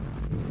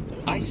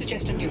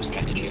suggest a new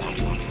strategy,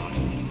 Otto.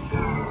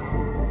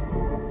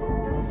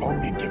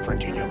 Only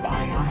different in your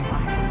mind.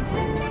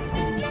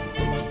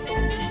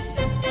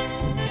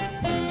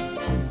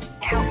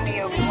 Help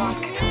me, Obi-Wan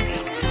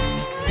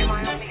Kenobi. You're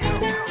my only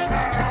hope.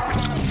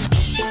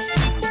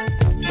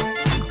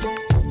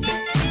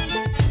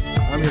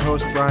 I'm your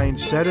host, Brian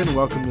Seddon.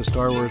 Welcome to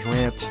Star Wars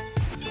Rant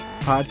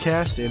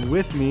Podcast. And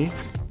with me,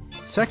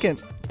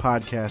 second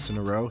podcast in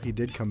a row, he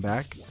did come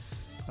back,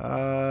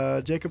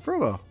 Jacob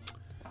Furlow.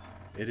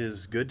 It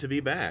is good to be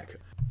back.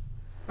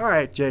 All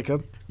right,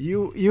 Jacob.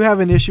 You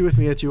have an issue with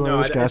me that you want to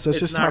discuss. Let's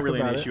just it's not talk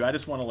really about an issue. it. I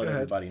just want to let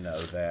everybody know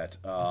that,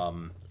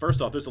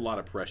 first off, there's a lot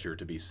of pressure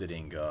to be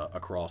sitting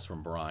across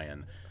from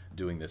Brian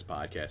doing this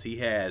podcast. He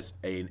has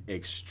an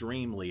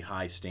extremely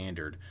high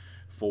standard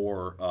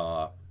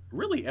for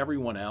really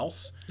everyone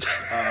else.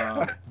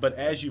 But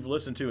as you've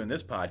listened to in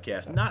this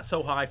podcast, not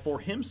so high for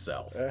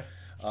himself.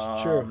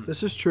 It's true.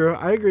 This is true.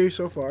 I agree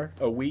so far.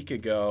 A week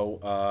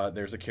ago,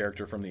 there's a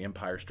character from The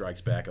Empire Strikes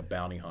Back, a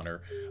bounty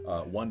hunter,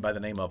 one by the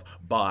name of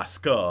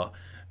Bosca.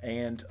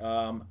 And,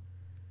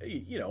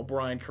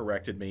 Brian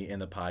corrected me in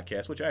the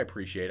podcast, which I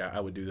appreciate. I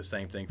would do the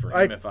same thing for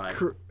him if I...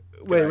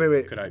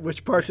 Wait.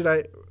 Which part did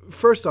I...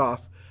 First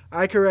off,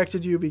 I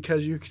corrected you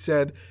because you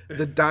said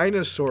the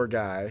dinosaur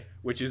guy.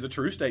 Which is a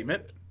true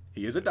statement.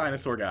 He is a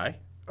dinosaur guy.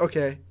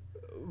 Okay.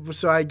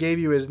 So I gave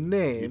you his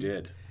name. You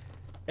did.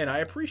 And I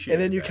appreciate it.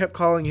 And then you kept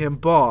calling him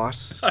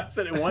boss. I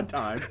said it one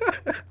time.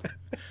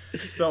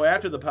 So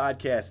after the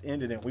podcast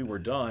ended and we were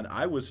done,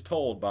 I was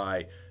told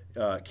by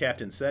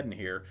Captain Seddon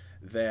here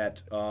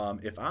that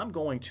if I'm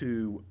going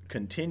to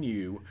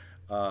continue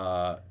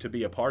to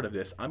be a part of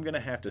this, I'm going to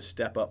have to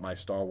step up my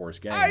Star Wars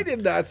game. I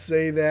did not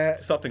say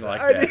that. Something like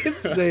that. I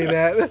didn't say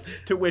that.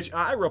 To which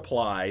I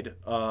replied,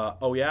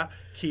 oh yeah,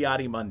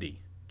 Ki-Adi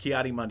Mundi.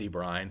 Ki-Adi Mundi,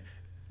 Brian.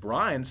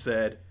 Brian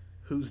said,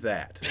 who's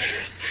that?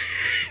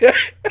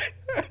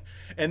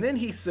 And then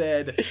he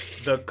said,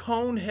 the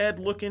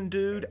conehead-looking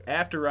dude,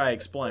 after I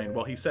explained,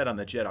 well, he said on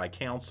the Jedi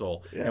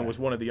Council and was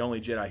one of the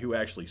only Jedi who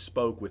actually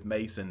spoke with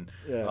Mason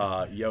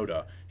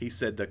Yoda. He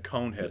said the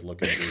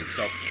conehead-looking dude.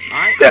 So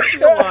I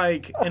feel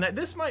like, and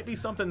this might be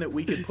something that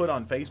we could put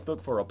on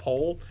Facebook for a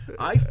poll,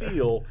 I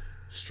feel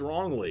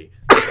strongly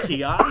that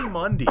Ki-Adi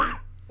Mundi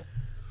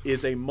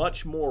is a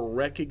much more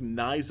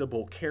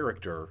recognizable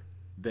character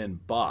than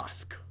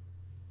Bossk.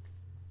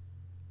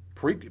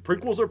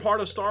 Prequels are part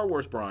of Star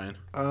Wars, Brian.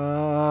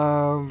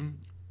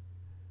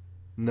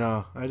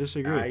 No, I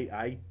disagree.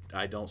 I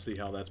don't see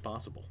how that's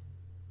possible.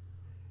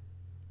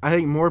 I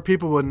think more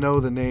people would know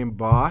the name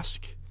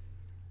Bossk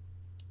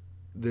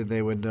than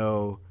they would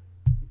know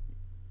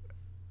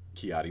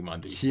Ki-Adi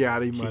Mundi.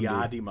 Ki-Adi Mundi.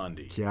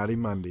 Ki-Adi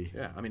Mundi.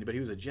 Yeah, I mean, but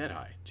he was a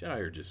Jedi. Jedi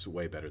are just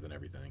way better than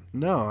everything.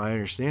 No, I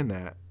understand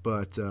that,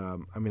 but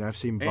I've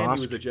seen Bossk. And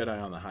he was a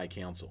Jedi on the High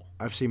Council.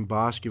 I've seen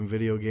Bossk in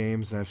video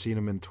games, and I've seen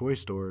him in toy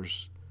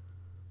stores.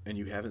 And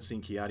you haven't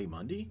seen Ki-Adi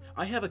Mundi?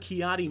 I have a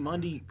Ki-Adi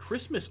Mundi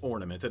Christmas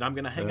ornament that I'm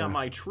going to hang on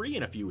my tree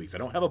in a few weeks. I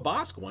don't have a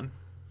Bossk one.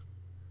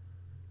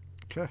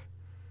 Okay. All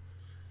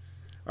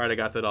right, I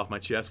got that off my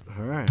chest.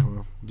 All right,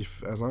 well,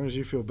 as long as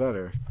you feel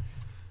better.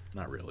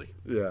 Not really.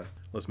 Yeah.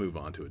 Let's move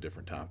on to a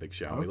different topic,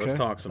 shall we? Okay. Let's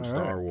talk some All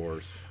Star right.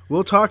 Wars.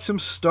 We'll talk some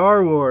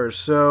Star Wars.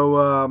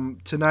 So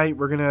tonight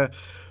we're going to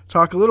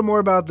talk a little more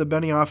about the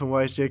Benioff and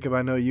Weiss. Jacob,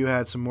 I know you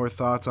had some more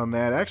thoughts on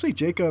that. Actually,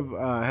 Jacob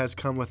has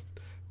come with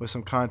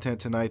some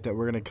content tonight that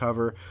we're going to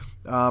cover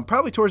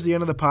probably towards the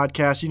end of the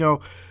podcast.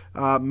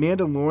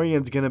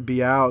 Mandalorian's going to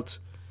be out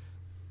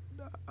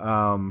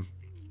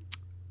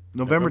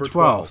November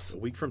 12th. A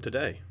week from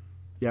today.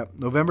 Yep,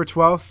 November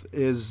 12th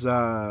is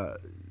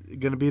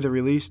going to be the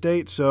release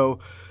date. So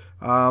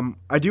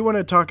I do want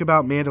to talk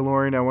about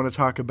Mandalorian. I want to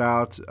talk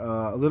about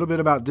a little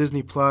bit about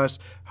Disney Plus,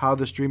 how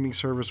the streaming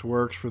service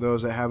works for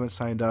those that haven't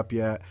signed up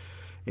yet,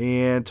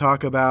 and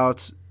talk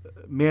about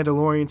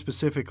Mandalorian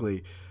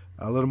specifically.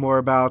 A little more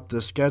about the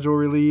schedule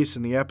release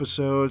and the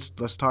episodes.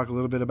 Let's talk a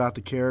little bit about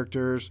the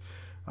characters.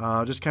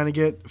 Just kind of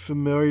get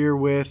familiar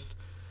with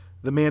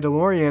the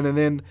Mandalorian. And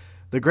then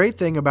the great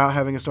thing about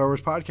having a Star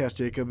Wars podcast,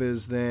 Jacob,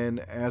 is then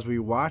as we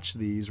watch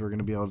these, we're going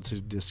to be able to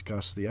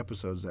discuss the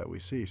episodes that we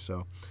see.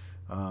 So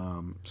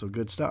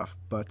good stuff.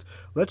 But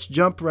let's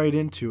jump right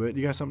into it.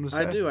 You got something to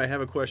say? I do. I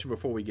have a question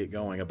before we get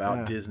going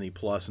about Disney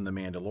Plus and the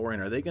Mandalorian.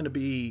 Are they going to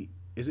be...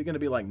 Is it going to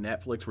be like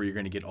Netflix where you're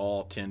going to get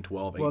all 10,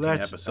 12, 18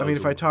 episodes? I mean,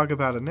 if I talk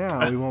about it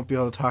now, we won't be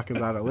able to talk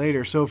about it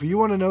later. So if you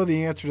want to know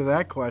the answer to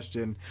that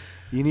question,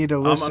 you need to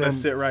listen. I'm going to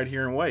sit right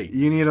here and wait.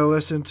 You need to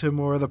listen to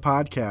more of the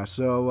podcast.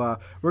 So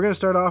we're going to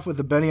start off with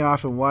the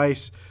Benioff and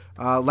Weiss.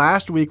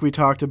 Last week we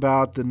talked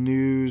about the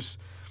news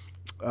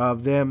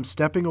of them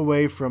stepping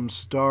away from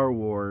Star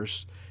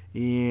Wars,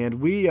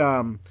 and we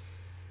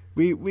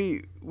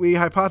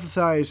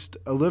hypothesized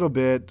a little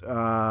bit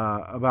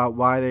about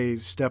why they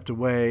stepped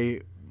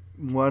away.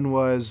 One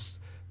was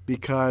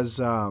because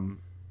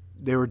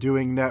they were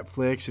doing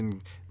Netflix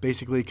and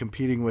basically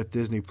competing with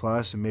Disney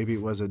Plus, and maybe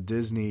it was a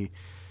Disney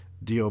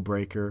deal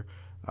breaker.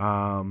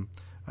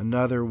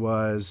 Another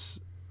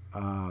was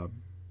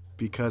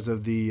because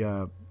of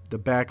the the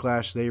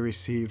backlash they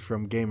received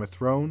from Game of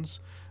Thrones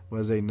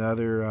was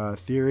another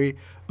theory.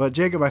 But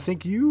Jacob, I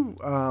think you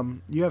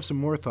have some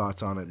more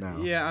thoughts on it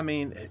now. Yeah, I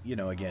mean,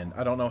 again,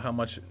 I don't know how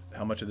much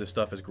of this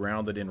stuff is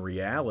grounded in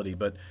reality,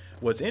 but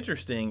what's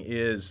interesting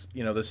is,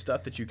 the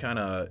stuff that you kind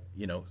of,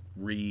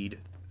 read,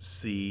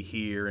 see,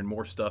 hear, and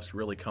more stuff's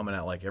really coming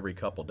out like every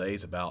couple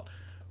days about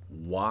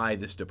why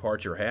this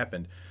departure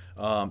happened.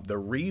 The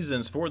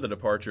reasons for the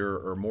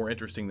departure are more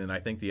interesting than I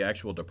think the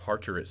actual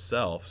departure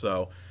itself.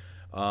 So,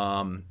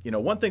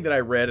 one thing that I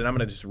read, and I'm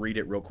going to just read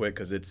it real quick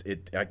because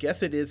I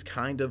guess it is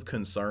kind of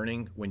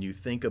concerning when you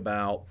think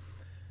about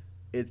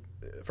it.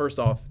 First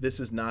off, this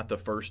is not the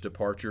first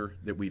departure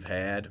that we've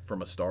had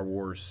from a Star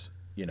Wars,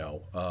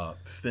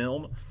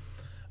 film.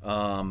 But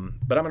I'm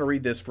going to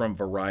read this from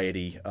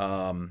Variety.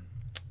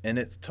 And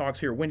it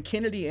talks here, when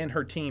Kennedy and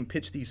her team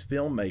pitched these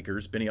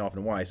filmmakers, Benioff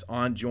and Weiss,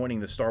 on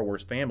joining the Star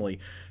Wars family,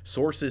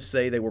 sources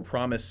say they were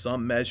promised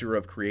some measure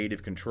of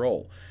creative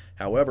control.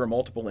 However,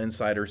 multiple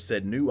insiders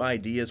said new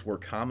ideas were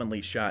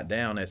commonly shot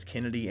down as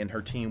Kennedy and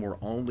her team were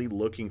only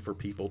looking for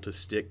people to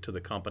stick to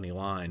the company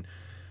line.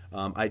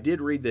 I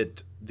did read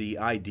that the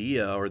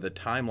idea, or the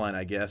timeline,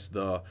 I guess,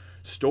 the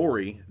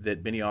story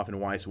that Benioff and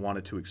Weiss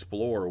wanted to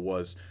explore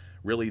was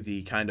really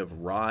the kind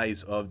of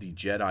rise of the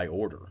Jedi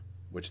Order,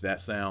 which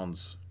that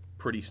sounds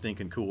pretty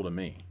stinking cool to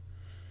me.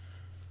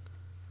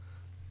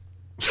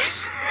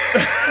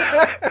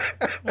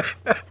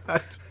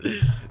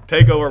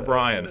 Take over,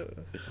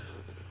 Brian.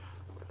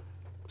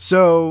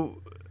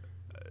 So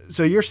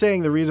you're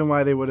saying the reason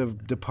why they would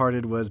have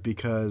departed was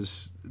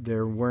because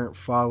they weren't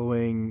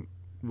following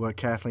what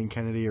Kathleen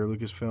Kennedy or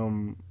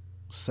Lucasfilm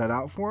set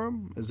out for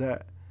them? Is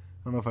that?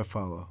 I don't know if I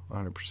follow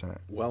 100%.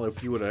 Well,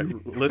 if you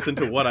would listen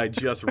to what I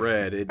just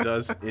read, it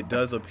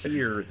does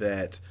appear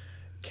that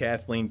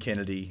Kathleen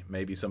Kennedy,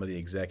 maybe some of the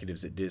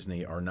executives at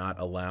Disney, are not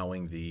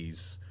allowing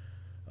these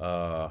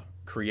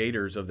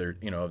creators of their,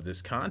 of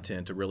this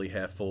content to really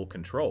have full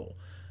control.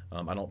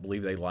 I don't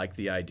believe they like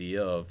the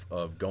idea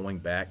of going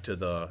back to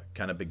the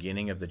kind of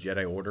beginning of the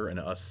Jedi Order and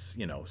us,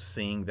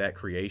 seeing that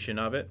creation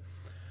of it.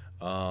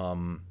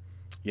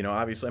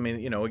 Obviously, I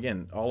mean,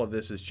 again, all of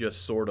this is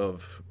just sort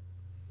of,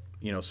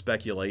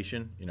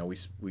 speculation.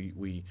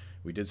 We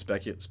did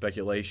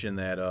speculation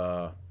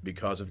that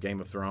because of Game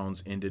of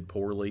Thrones ended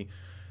poorly,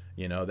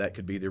 that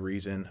could be the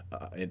reason.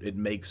 It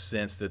makes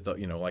sense that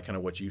like kind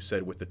of what you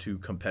said with the two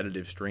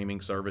competitive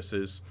streaming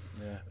services.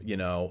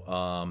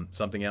 Yeah.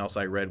 Something else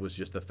I read was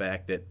just the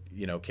fact that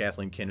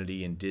Kathleen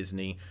Kennedy and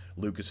Disney,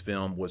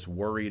 Lucasfilm was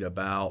worried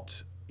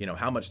about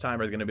how much time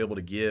are they going to be able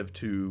to give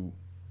to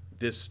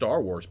this Star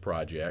Wars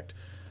project.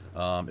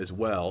 As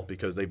well,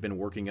 because they've been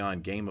working on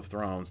Game of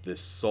Thrones,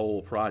 this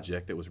sole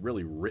project that was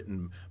really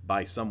written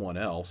by someone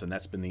else, and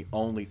that's been the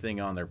only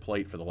thing on their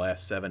plate for the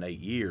last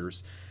 7-8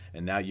 years.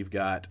 And now you've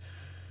got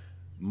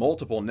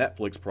multiple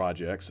Netflix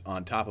projects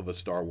on top of a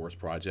Star Wars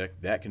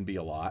project. That can be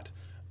a lot.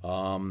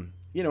 And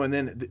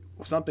then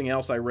something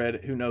else I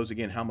read, who knows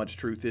again how much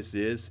truth this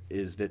is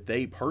that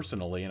they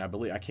personally, and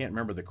I can't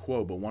remember the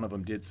quote, but one of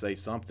them did say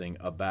something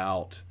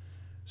about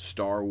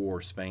Star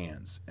Wars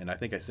fans. And I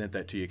think I sent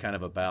that to you kind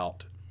of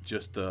about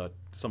just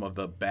some of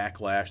the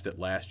backlash that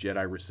Last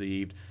Jedi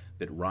received,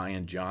 that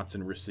Rian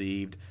Johnson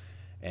received,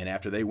 and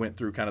after they went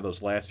through kind of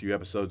those last few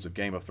episodes of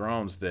Game of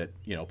Thrones that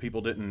people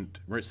didn't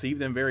receive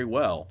them very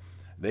well,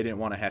 they didn't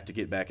want to have to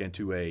get back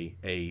into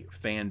a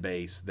fan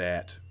base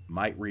that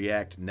might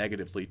react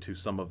negatively to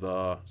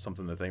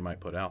something that they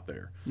might put out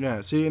there. Yeah.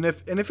 See, and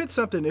if it's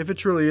something, if it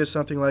truly is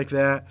something like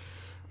that,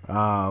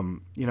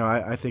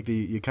 I think that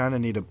you kind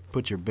of need to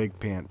put your big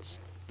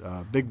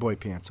boy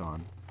pants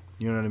on.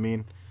 You know what I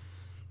mean?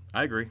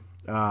 I agree.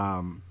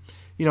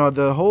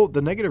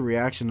 The negative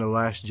reaction to The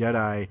Last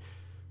Jedi,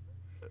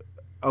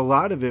 a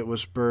lot of it was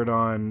spurred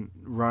on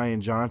Rian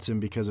Johnson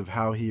because of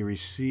how he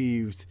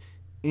received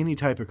any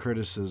type of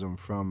criticism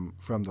from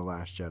The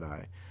Last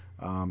Jedi,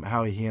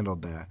 how he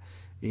handled that.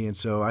 And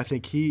so I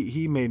think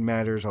he made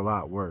matters a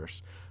lot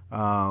worse.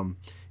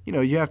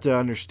 You have to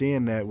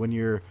understand that when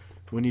you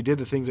did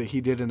the things that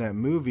he did in that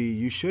movie,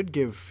 you should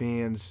give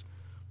fans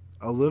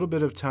a little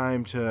bit of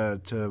time to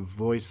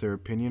voice their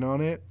opinion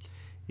on it.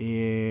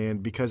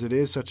 And because it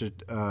is such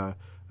a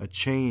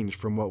change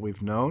from what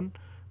we've known,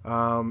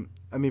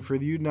 for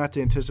you not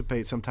to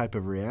anticipate some type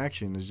of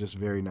reaction is just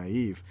very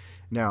naive.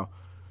 Now,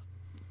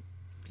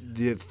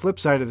 the flip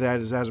side of that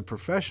is, as a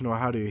professional,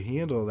 how do you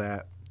handle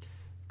that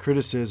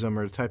criticism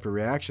or the type of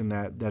reaction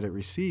that it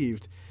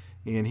received?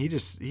 And he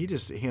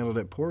just handled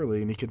it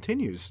poorly, and he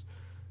continues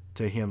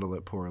to handle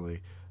it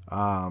poorly,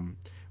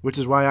 which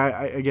is why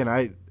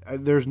I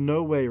there's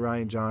no way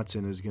Rian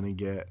Johnson is going to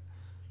get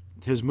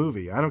his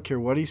movie. I don't care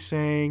what he's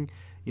saying.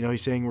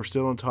 He's saying we're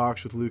still in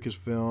talks with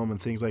Lucasfilm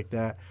and things like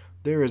that.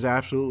 There is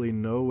absolutely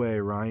no way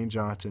Rian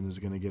Johnson is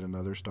going to get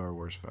another Star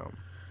Wars film.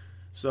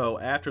 So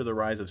after The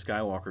Rise of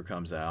Skywalker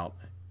comes out,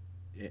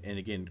 and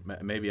again,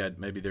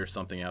 maybe there's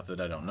something out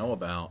that I don't know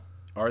about,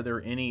 are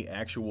there any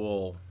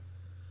actual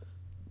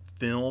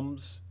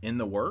films in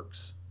the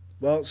works?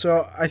 Well,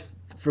 so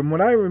from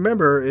what I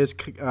remember is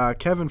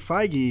Kevin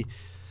Feige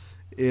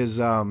is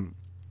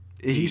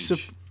he's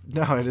Feige.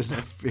 no, it is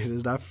not. It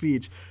is not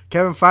Feige.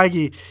 Kevin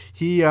Feige.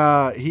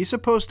 He's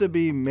supposed to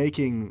be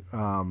making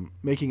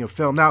a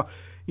film now.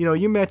 You know,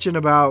 you mentioned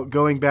about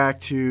going back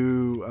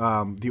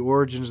to the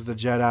origins of the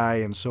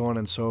Jedi and so on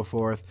and so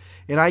forth,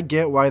 and I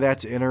get why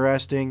that's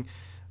interesting.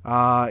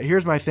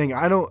 Here's my thing: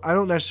 I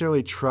don't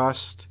necessarily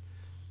trust.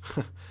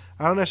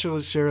 I don't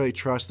necessarily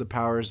trust the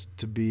powers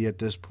to be at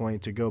this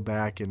point to go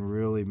back and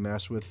really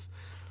mess with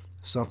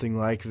something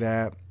like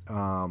that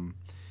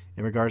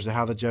in regards to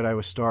how the Jedi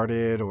was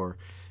started or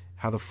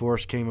how the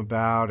Force came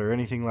about or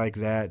anything like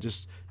that.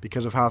 Just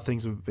because of how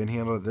things have been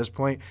handled at this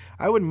point,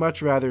 I would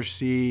much rather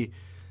see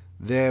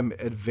them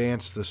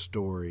advance the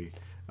story.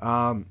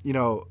 You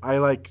know, I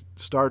like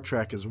Star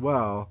Trek as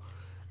well,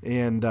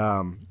 and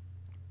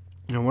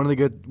you know,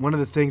 one of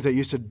the things that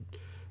used to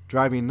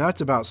drive me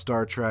nuts about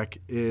Star Trek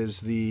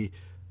is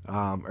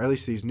or at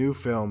least these new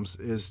films,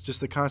 is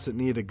just the constant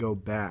need to go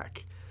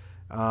back.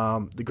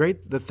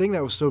 The thing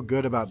that was so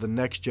good about The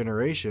Next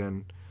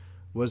Generation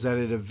was that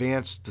it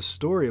advanced the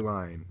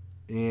storyline,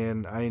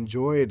 and I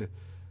enjoyed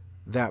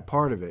that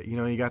part of it. You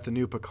know, you got the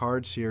new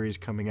Picard series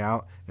coming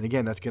out, and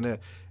again, that's going to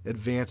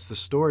advance the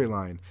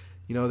storyline.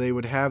 You know, they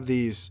would have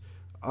these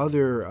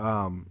other,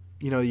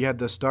 you know, you had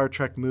the Star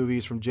Trek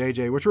movies from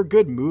JJ, which were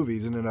good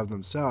movies in and of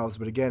themselves,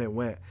 but again, it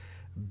went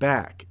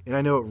back. And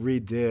I know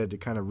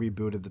it kind of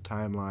rebooted the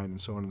timeline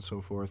and so on and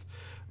so forth.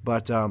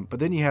 But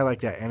then you had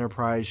like that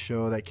Enterprise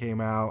show that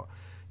came out,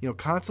 you know,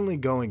 constantly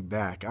going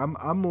back.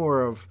 I'm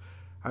more of,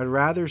 I'd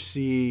rather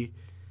see,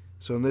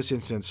 so in this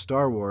instance,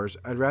 Star Wars,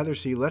 I'd rather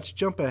see, let's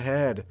jump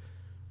ahead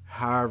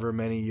however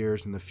many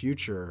years in the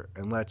future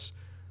and let's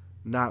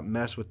not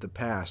mess with the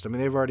past. I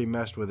mean, they've already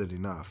messed with it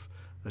enough.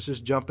 Let's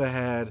just jump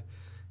ahead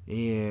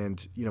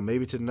and, you know,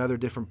 maybe to another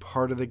different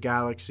part of the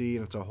galaxy,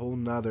 and it's a whole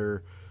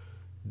nother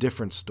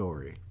different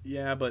story.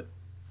 Yeah, but,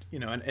 you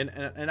know,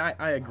 and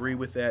I agree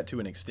with that to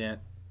an extent.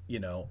 You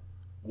know,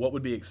 what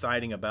would be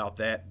exciting about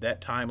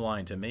that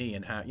timeline to me,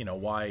 and how, you know,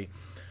 why,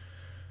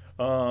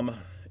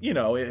 you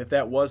know, if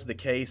that was the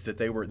case,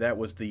 that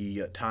was the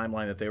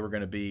timeline that they were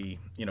going to be,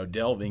 you know,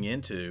 delving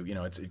into, you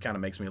know, it kind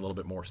of makes me a little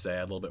bit more sad,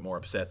 a little bit more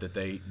upset that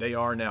they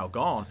are now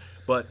gone.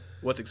 But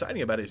what's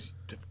exciting about it is,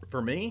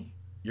 for me,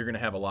 you're going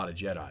to have a lot of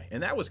Jedi.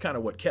 And that was kind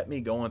of what kept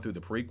me going through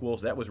the prequels.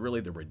 That was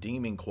really the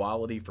redeeming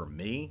quality for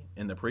me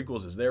in the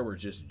prequels, is there were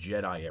just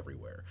Jedi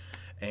everywhere.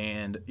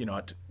 And, you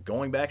know,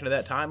 going back into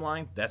that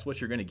timeline, that's what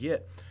you're going to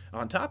get.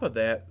 On top of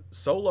that,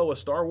 Solo, A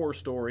Star Wars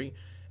Story,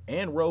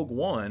 and Rogue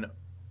One,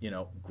 you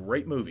know,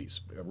 great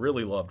movies. I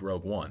really loved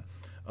Rogue One.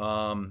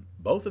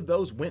 Both of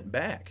those went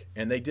back,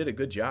 and they did a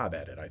good job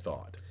at it, I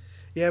thought.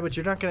 Yeah, but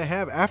you're not going to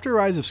have, after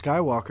Rise of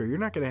Skywalker, you're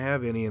not going to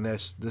have any in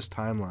this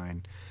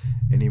timeline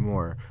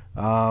anymore.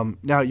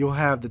 Now, you'll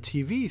have the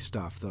TV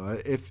stuff, though.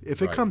 If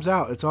it Right. comes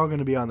out, it's all going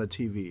to be on the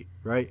TV,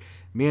 right?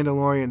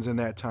 Mandalorian's in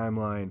that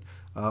timeline.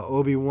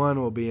 Obi-Wan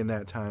will be in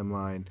that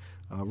timeline.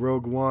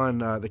 Rogue One,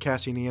 the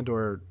Cassian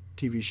Andor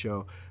TV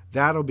show,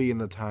 that'll be in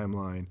the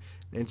timeline.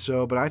 And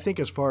so, but I think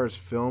as far as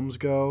films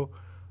go,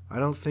 I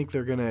don't think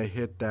they're going to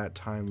hit that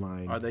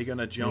timeline. Are they going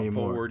to jump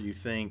anymore. forward, you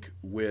think,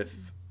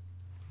 with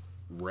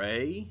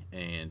Rey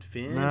and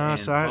Finn Nah, and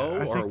so I Poe?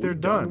 think Or are we they're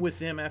done with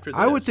them after this?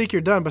 I would think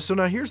you're done. But so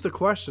now here's the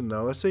question,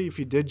 though. Let's say if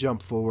you did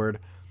jump forward,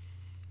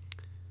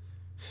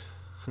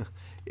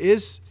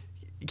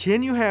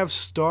 can you have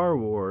Star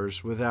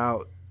Wars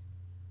without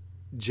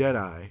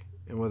Jedi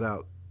and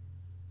without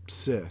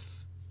Sith?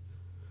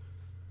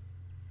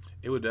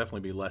 It would definitely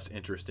be less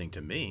interesting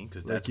to me,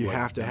 because Like that's you what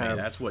have to have-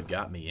 that's what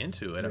got me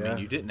into it. I Yeah. mean,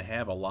 you didn't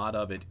have a lot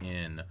of it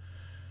in.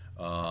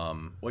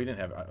 Well, you didn't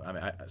have. I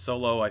mean,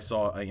 Solo, I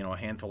saw you know, a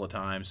handful of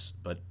times,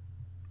 but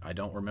I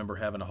don't remember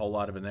having a whole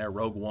lot of it in there.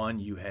 Rogue One,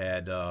 you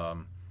had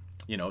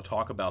you know,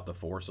 talk about the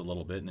Force a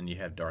little bit, and then you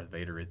have Darth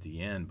Vader at the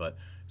end, but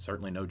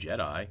certainly no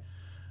Jedi.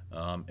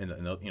 And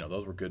you know,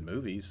 those were good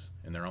movies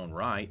in their own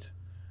right.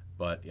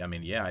 But I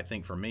mean, yeah, I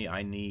think for me,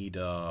 I need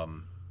a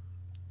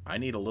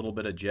little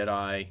bit of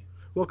Jedi.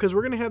 Well, because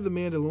we're going to have The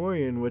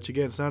Mandalorian, which,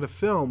 again, it's not a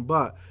film,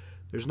 but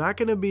there's not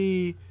going to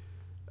be,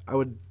 I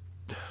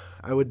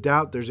would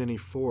doubt there's any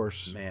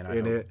Force Man,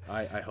 in it.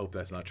 I hope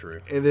that's not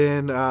true. And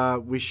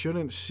then we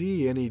shouldn't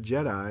see any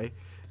Jedi.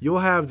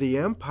 You'll have the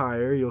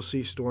Empire. You'll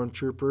see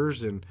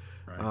stormtroopers, and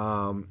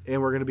Right. and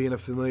we're going to be in a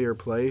familiar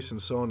place,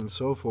 and so on and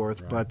so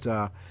forth. Right.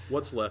 But,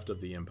 What's left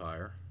of the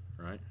Empire,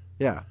 right?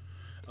 yeah.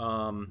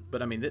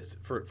 But I mean, this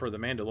for the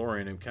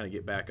Mandalorian, and kind of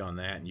get back on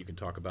that, and you can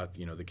talk about,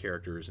 you know, the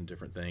characters and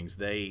different things.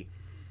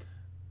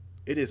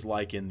 It is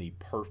like in the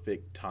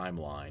perfect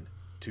timeline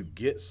to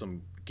get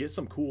some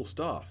cool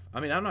stuff. I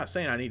mean, I'm not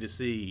saying I need to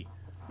see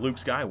Luke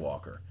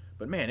Skywalker,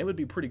 but man, it would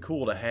be pretty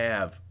cool to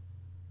have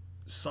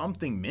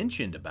something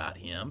mentioned about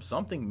him,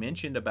 something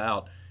mentioned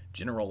about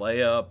General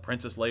Leia,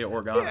 Princess Leia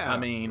Organa. Yeah. I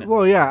mean,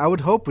 Well, yeah, I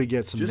would hope we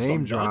get some Just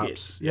name some drops.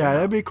 nuggets, Yeah, yeah.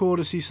 that'd be cool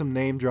to see some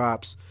name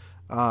drops.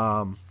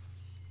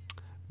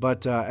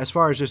 But as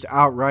far as just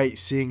outright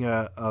seeing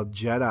a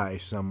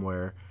Jedi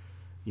somewhere,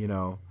 you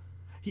know,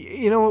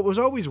 what was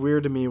always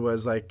weird to me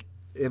was, like,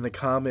 in the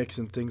comics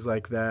and things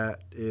like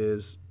that,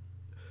 is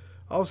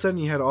all of a sudden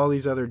you had all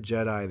these other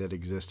Jedi that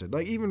existed,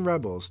 like even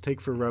Rebels. Take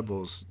for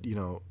Rebels,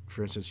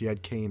 for instance, you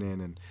had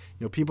Kanan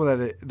and people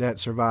that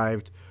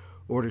survived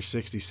Order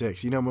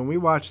 66. When we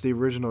watched the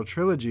original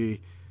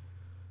trilogy,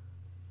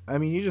 I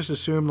mean, you just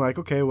assume like,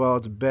 okay, well,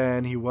 it's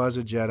Ben, he was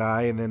a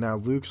Jedi, and then now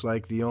Luke's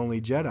like the only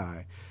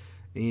Jedi.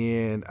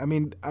 And I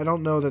mean, I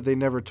don't know that they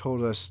never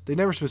told us, they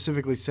never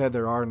specifically said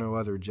there are no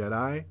other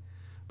Jedi,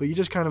 but you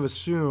just kind of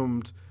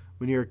assumed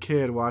when you're a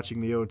kid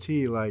watching the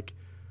OT, like,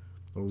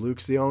 well,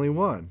 Luke's the only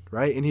one,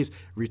 right? And he's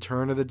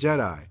Return of the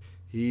Jedi.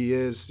 He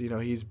is,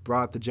 he's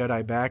brought the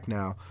Jedi back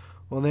now.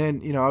 Well,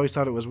 then, I always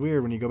thought it was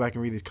weird when you go back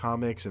and read these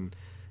comics and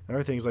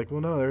everything's like,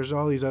 well, no, there's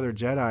all these other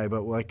Jedi,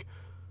 but like,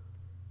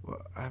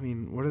 I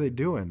mean, what are they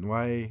doing?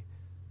 Why?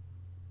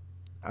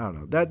 I don't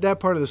know. That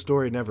part of the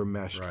story never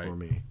meshed for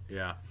me.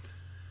 Yeah.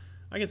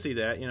 I can see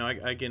that.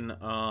 I can,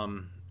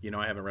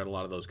 I haven't read a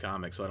lot of those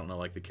comics, so I don't know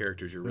like the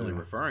characters you're really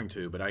referring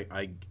to, but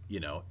I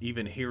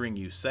even hearing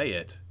you say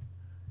it,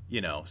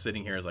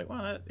 sitting here is like,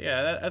 well,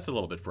 that's a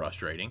little bit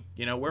frustrating.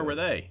 Where were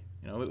they?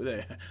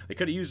 They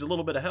could have used a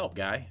little bit of help,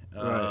 guy.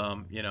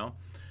 Right.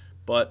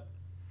 But,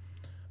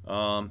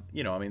 I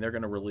mean, they're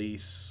going to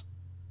release,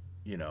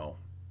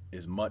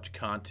 as much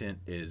content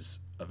as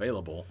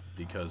available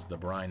because the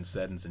Brian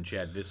Seddons and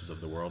Chad Visses of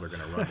the world are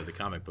going to run to the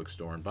comic book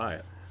store and buy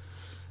it.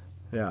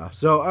 Yeah.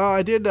 So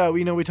I did,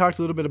 we talked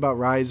a little bit about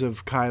Rise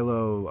of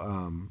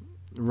Kylo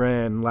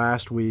Ren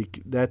last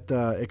week. That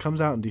it comes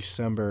out in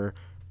December.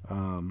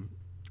 And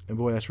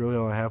boy, that's really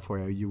all I have for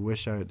you. You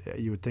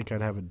would think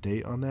I'd have a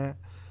date on that.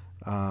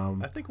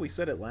 I think we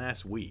said it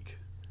last week.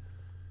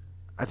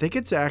 I think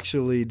it's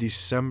actually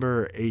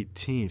December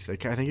 18th.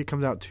 I think it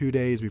comes out 2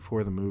 days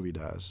before the movie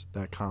does.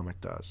 That comic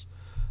does.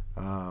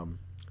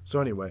 So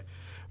anyway,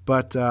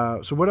 but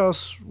so what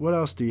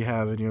else do you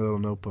have in your little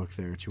notebook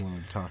there that you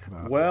wanted to talk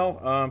about?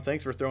 Well,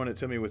 thanks for throwing it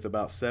to me with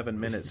about 7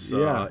 minutes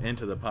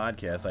into the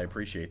podcast. I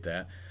appreciate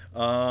that.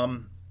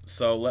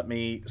 So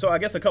I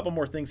guess a couple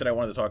more things that I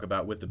wanted to talk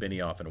about with the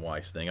Benioff and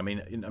Weiss thing. I mean,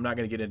 I'm not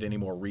going to get into any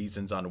more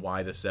reasons on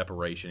why the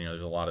separation.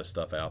 There's a lot of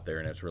stuff out there,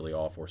 and it's really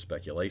all for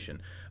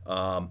speculation.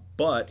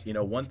 But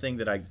one thing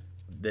that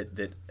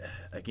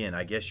again,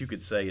 I guess you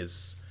could say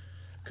is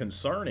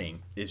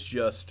concerning is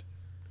just,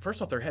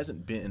 first off, there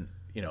hasn't been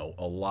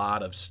a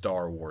lot of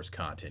Star Wars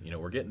content.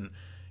 We're getting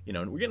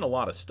a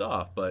lot of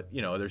stuff, but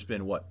there's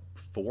been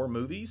 4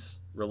 movies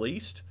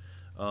released.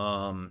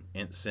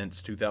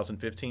 Since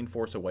 2015,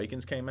 Force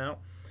Awakens came out,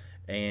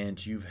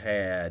 and you've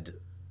had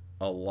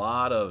a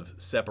lot of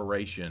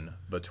separation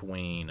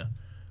between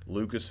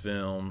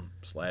Lucasfilm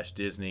 /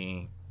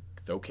 Disney,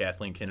 throw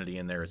Kathleen Kennedy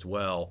in there as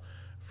well,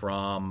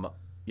 from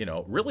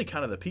really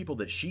kind of the people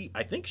that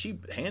I think she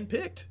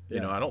handpicked.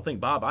 I don't think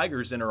Bob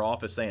Iger's in her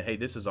office saying, "Hey,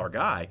 this is our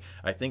guy."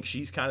 I think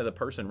she's kind of the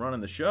person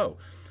running the show.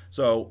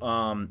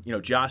 So,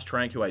 Josh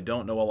Trank, who I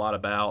don't know a lot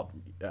about,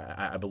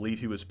 I believe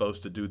he was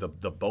supposed to do the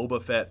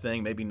Boba Fett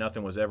thing. Maybe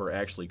nothing was ever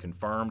actually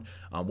confirmed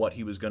on what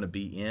he was going to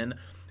be in.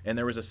 And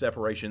there was a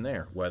separation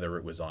there, whether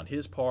it was on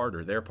his part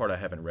or their part. I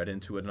haven't read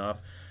into it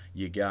enough.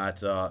 You got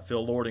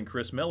Phil Lord and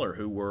Chris Miller,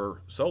 who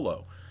were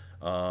Solo.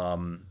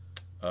 Colin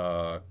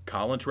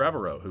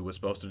Trevorrow, who was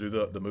supposed to do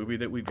the movie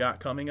that we've got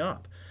coming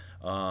up.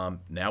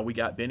 Now we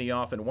got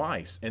Benioff and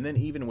Weiss. And then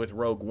even with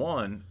Rogue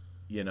One,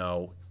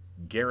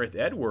 Gareth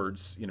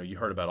Edwards, you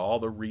heard about all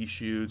the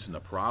reshoots and the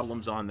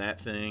problems on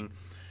that thing.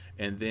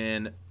 And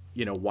then,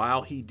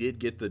 while he did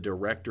get the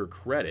director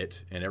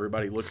credit and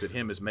everybody looks at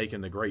him as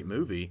making the great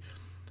movie,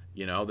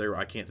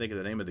 I can't think of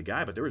the name of the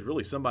guy, but there was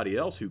really somebody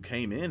else who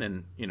came in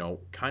and,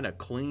 kind of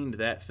cleaned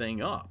that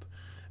thing up.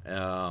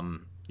 I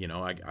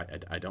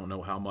don't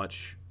know how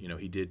much,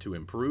 he did to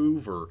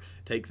improve or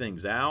take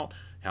things out,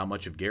 how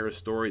much of Gareth's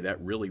story that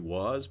really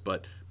was,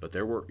 but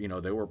there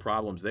were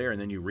problems there. And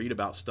then you read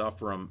about stuff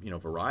from,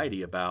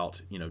 Variety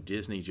about,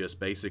 Disney just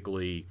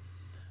basically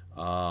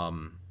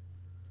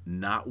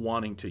not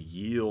wanting to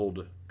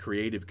yield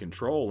creative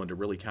control and to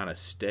really kind of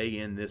stay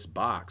in this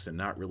box and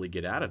not really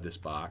get out of this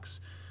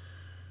box.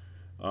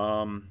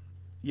 I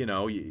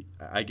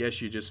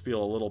guess you just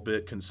feel a little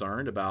bit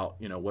concerned about,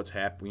 what's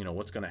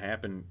going to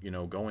happen,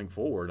 going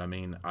forward. I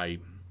mean, I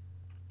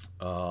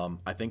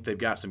think they've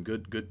got some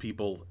good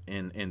people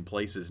in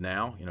places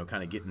now,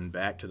 kind of getting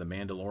back to the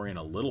Mandalorian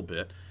a little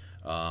bit.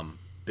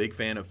 Big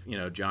fan of,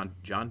 John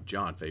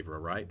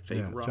Favreau, right?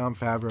 Yeah, Jon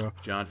Favreau.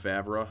 Jon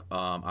Favreau.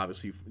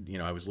 Obviously,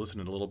 I was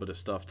listening to a little bit of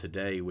stuff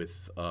today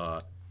with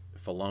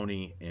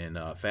Filoni and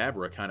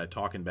Favreau kind of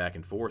talking back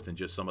and forth and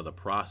just some of the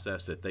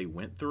process that they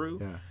went through.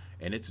 Yeah.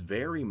 And it's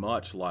very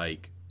much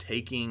like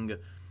taking,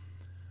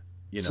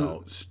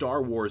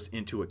 Star Wars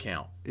into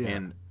account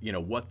and,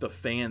 what the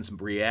fans'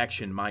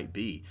 reaction might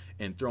be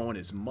and throwing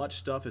as much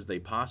stuff as they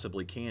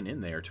possibly can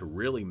in there to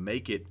really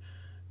make it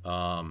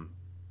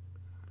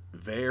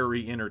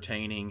very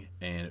entertaining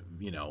and,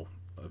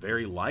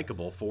 very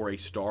likable for a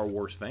Star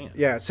Wars fan.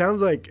 Yeah, it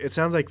sounds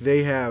like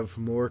they have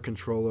more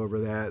control over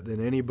that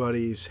than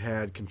anybody's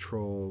had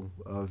control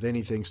of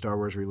anything Star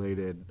Wars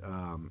related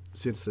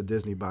since the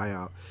Disney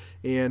buyout.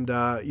 And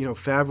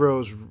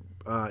Favreau's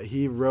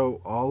he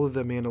wrote all of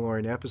the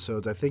Mandalorian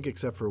episodes, I think,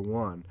 except for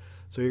one.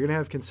 So you're going to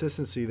have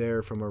consistency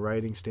there from a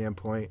writing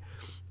standpoint.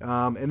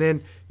 And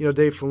then,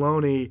 Dave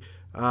Filoni,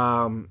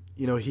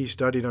 he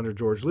studied under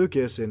George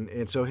Lucas,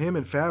 and so him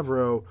and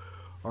Favreau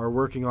are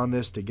working on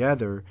this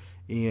together.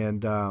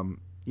 And,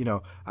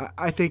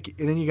 I think,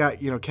 and then you got,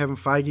 Kevin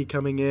Feige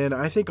coming in.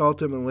 I think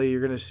ultimately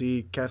you're going to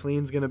see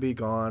Kathleen's going to be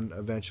gone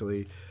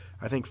eventually.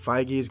 I think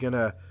Feige is going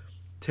to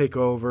take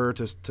over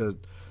to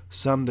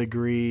some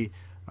degree.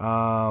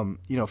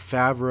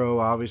 Favreau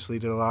obviously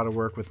did a lot of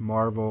work with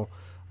Marvel.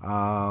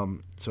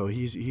 So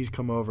he's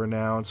come over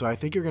now. And so I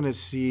think you're going to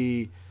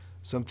see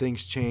some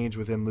things change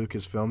within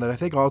Lucasfilm that I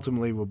think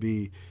ultimately will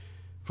be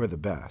for the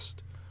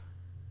best.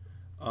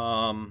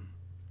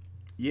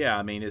 Yeah,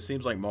 I mean, it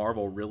seems like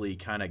Marvel really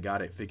kind of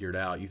got it figured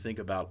out. You think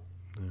about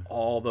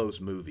all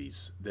those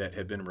movies that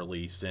have been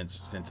released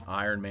since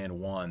Iron Man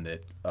 1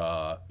 that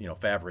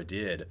Favreau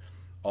did,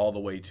 all the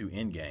way to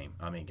Endgame.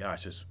 I mean,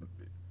 gosh, just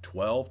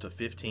 12 to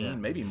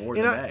 15, maybe more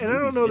than that. And I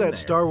don't know that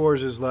Star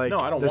Wars is like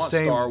I don't the want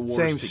same, Star Wars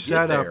same to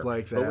setup get there.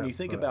 like that. But when you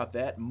think about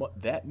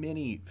that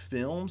many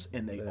films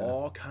and they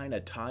all kind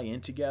of tie in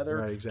together,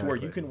 right, exactly. to where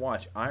you can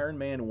watch Iron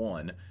Man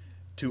 1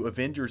 to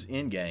Avengers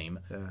Endgame,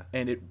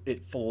 and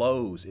it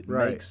flows. It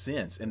makes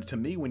sense. And to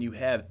me, when you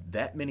have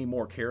that many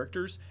more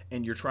characters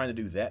and you're trying to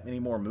do that many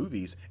more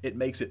movies, it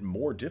makes it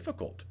more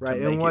difficult to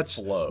make it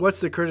flow. What's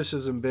the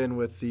criticism been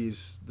with the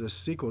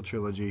sequel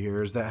trilogy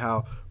here is that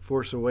how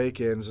Force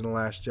Awakens and The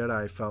Last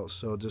Jedi felt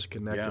so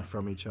disconnected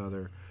from each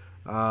other.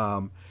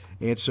 And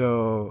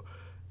so,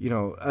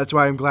 that's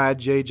why I'm glad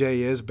JJ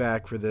is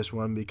back for this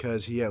one,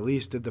 because he at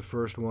least did the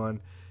first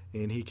one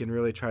and he can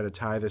really try to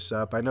tie this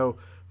up. I know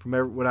from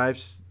what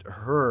I've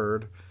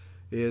heard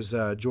is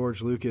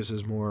George Lucas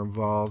is more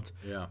involved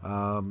in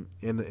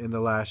The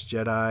Last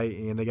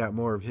Jedi, and they got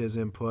more of his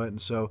input.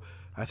 And so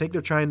I think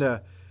they're trying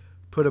to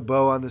put a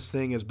bow on this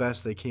thing as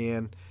best they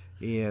can.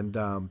 And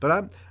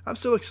but I'm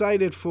still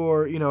excited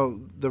for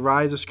the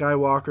Rise of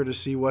Skywalker, to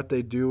see what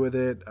they do with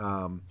it.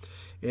 And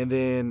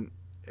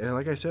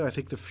like I said, I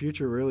think the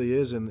future really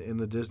is in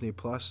the Disney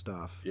Plus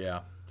stuff.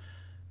 Yeah,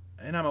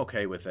 and I'm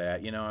okay with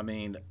that. I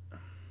mean,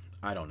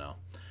 I don't know.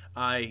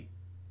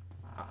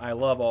 I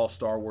love all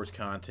Star Wars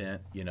content.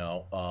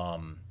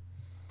 I'm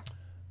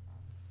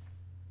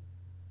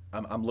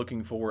really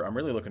looking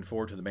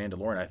forward to The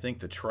Mandalorian. I think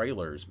the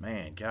trailers,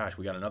 man, gosh,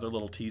 we got another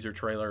little teaser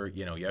trailer,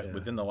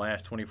 within the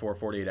last 24,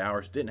 48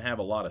 hours. Didn't have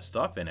a lot of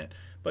stuff in it,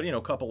 but,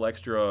 a couple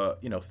extra,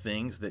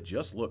 things that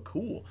just look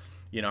cool.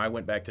 I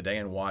went back today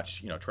and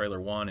watched,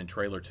 trailer 1 and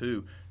trailer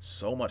 2.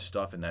 So much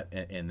stuff in that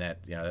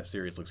that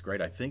series looks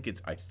great. I think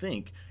it's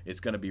going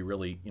to be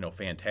really,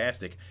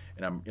 fantastic.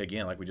 And I'm,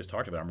 again, like we just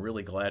talked about, I'm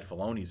really glad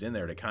Filoni's in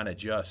there to kind of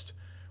just,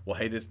 well,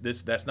 hey,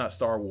 that's not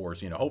Star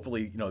Wars.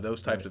 Hopefully,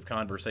 those types of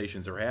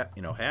conversations are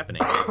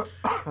happening.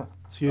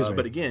 Excuse me.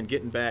 But again,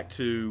 getting back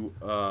to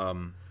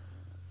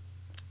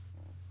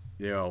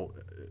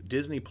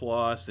Disney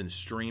Plus and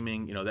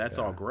streaming, that's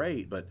all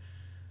great. But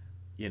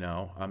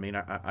I mean,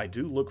 I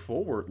do look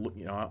forward.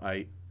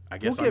 I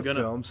guess we'll get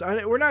films.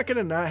 We're not going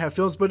to not have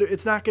films, but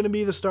it's not going to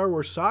be the Star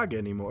Wars saga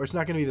anymore. It's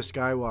not going to be the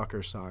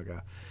Skywalker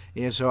saga,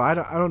 and so I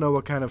don't know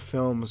what kind of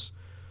films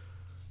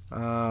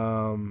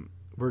we're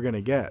going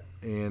to get.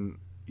 And,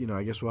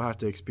 I guess we'll have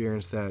to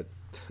experience that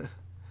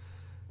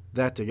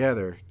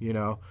together,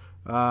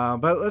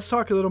 But let's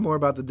talk a little more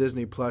about the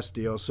Disney Plus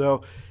deal.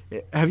 So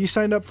have you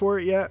signed up for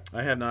it yet?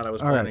 I have not. I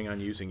was planning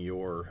on using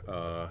your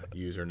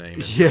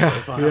username.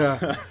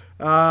 Yeah.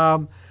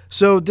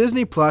 So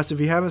Disney Plus, if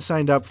you haven't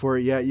signed up for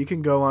it yet, you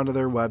can go onto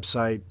their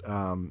website.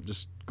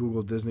 Just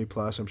Google Disney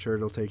Plus. I'm sure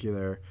it'll take you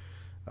there.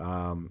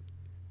 And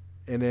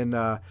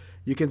then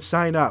you can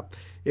sign up.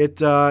 It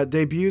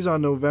debuts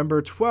on November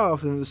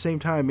 12th, and at the same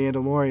time,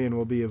 Mandalorian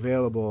will be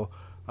available,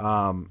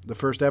 the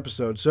first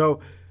episode. So,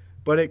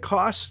 but it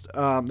costs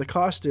the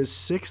cost is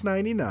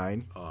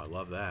 $6.99. Oh, I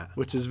love that.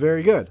 Which is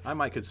very good. I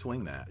might could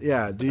swing that.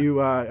 Yeah. Do you?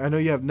 I know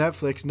you have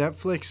Netflix.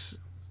 Netflix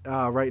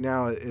right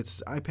now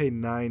I pay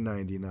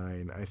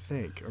 $9.99, I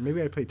think, or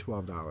maybe I pay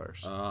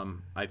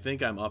 $12. I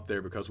think I'm up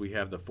there because we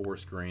have the 4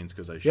 screens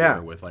because I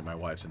share with my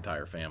wife's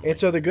entire family. And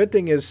so the good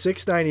thing is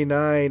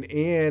 $6.99,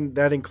 and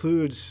that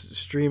includes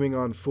streaming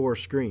on 4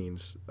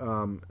 screens,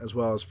 as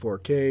well as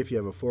 4K. If you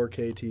have a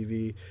 4K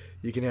TV,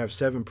 you can have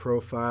 7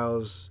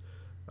 profiles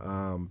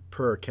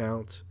per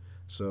account.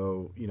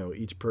 So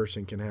each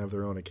person can have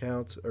their own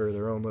account or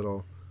their own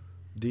little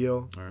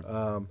deal. All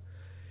right.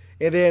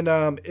 And then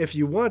if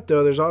you want,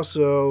 though, there's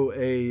also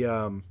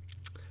a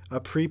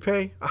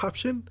prepay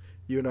option.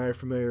 You and I are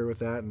familiar with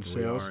that in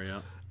sales. We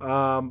are,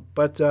 yeah.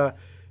 But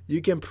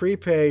you can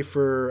prepay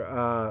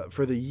for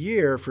the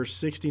year for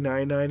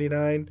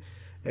 $69.99.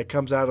 It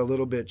comes out a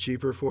little bit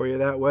cheaper for you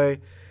that way.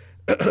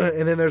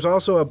 And then there's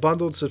also a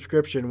bundled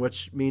subscription,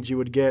 which means you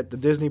would get the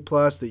Disney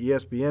Plus, the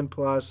ESPN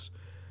Plus,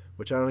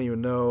 which I don't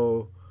even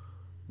know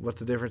what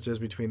the difference is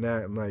between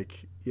that and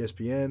like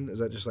ESPN. Is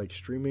that just like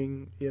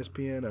streaming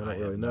ESPN? I don't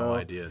really know. No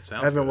idea. It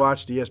sounds I haven't good.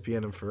 watched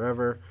ESPN in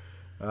forever.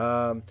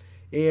 And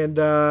And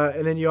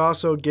then you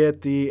also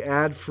get the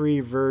ad-free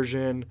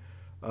version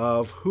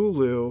of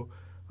Hulu.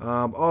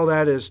 All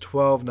that is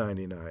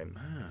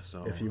 $12.99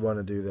 So if you want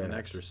to do that. an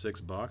extra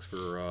 $6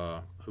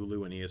 for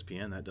Hulu and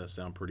ESPN, that does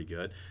sound pretty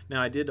good.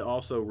 Now, I did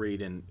also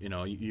read, and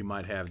you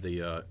might have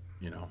the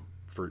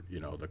for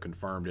the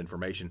confirmed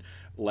information.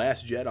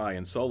 Last Jedi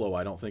and Solo,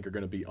 I don't think are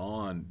going to be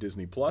on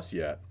Disney Plus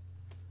yet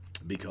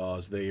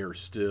because they are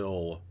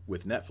still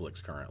with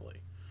Netflix currently.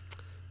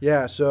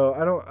 Yeah, so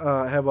I don't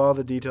have all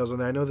the details on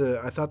that.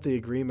 I thought the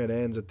agreement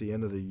ends at the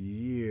end of the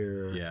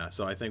year. Yeah,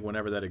 so I think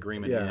whenever that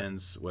agreement Yeah.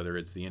 ends, whether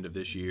it's the end of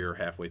this year,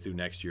 halfway through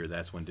next year,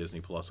 that's when Disney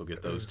Plus will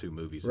get those two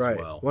movies Right.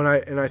 as well.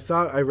 I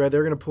thought I read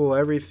they're going to pull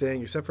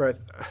everything except for I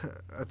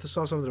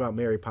saw something about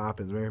Mary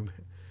Poppins.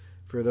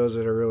 For those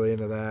that are really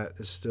into that,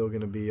 is still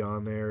going to be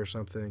on there or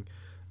something.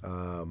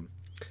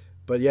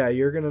 But yeah,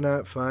 you're going to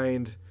not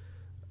find.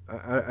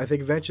 I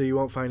think eventually you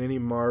won't find any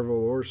Marvel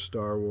or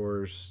Star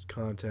Wars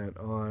content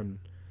on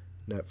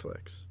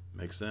Netflix.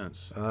 Makes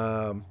sense.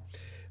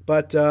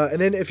 But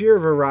and then if you're a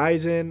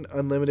Verizon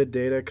unlimited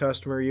data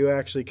customer, you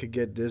actually could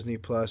get Disney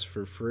Plus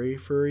for free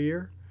for a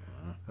year.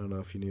 I don't know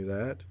if you knew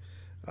that.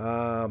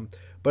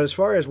 But as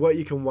far as what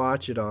you can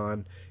watch it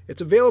on,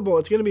 it's available.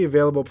 It's going to be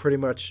available pretty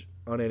much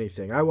on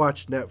anything. I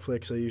watch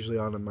Netflix usually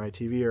on my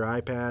TV or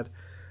iPad,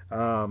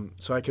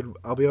 so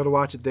I'll be able to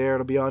watch it there.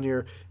 It'll be on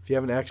if you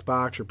have an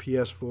Xbox or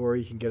PS4,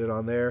 you can get it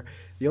on there.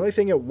 The only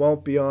thing it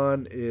won't be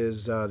on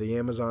is the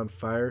Amazon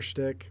Fire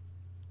Stick.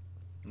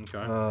 Okay.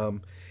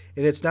 And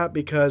it's not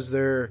because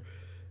they're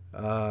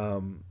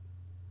butting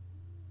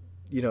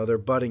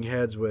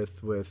heads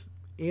with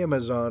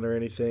Amazon or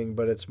anything,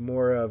 but it's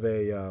more of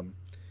an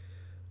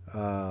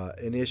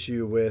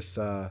issue with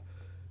the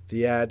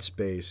ad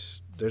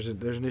space. There's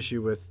an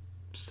issue with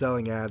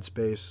selling ad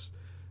space.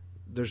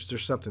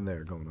 There's something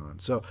there going on.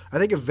 So I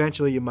think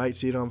eventually you might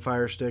see it on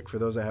Fire Stick for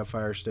those that have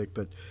Fire Stick,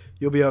 but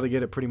you'll be able to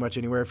get it pretty much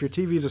anywhere. If your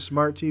TV is a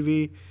smart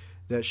TV,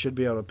 that should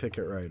be able to pick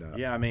it right up.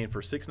 Yeah, I mean,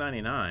 for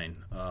 $6.99,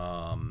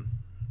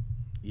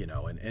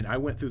 and I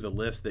went through the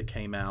list that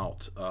came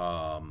out.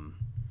 I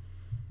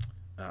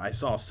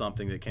saw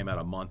something that came out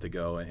a month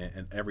ago,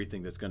 and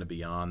everything that's going to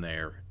be on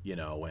there,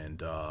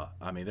 and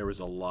I mean, there was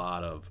a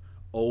lot of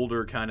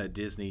older kind of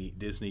Disney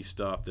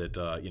stuff that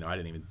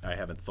I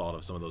haven't thought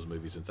of some of those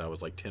movies since I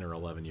was like 10 or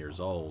 11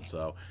 years old.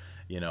 So,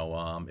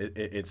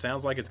 it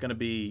sounds like it's going to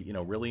be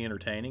really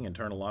entertaining and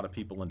turn a lot of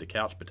people into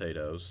couch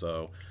potatoes.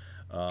 So.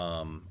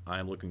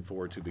 I'm looking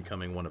forward to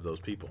becoming one of those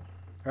people.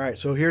 All right,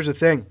 so here's the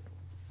thing.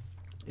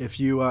 If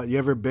you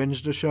ever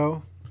binged a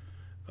show?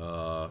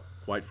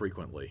 Quite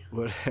frequently.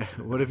 What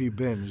have you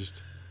binged?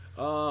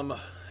 I'm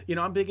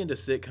big into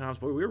sitcoms,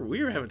 but we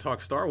haven't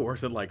talked Star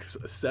Wars in like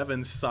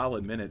 7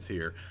 solid minutes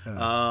here.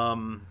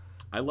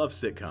 I love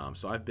sitcoms,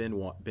 so I've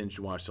binge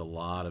watched a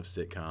lot of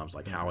sitcoms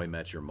like How I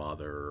Met Your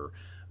Mother,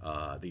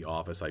 The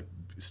Office. I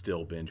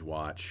still binge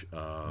watch.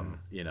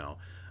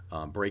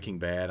 Breaking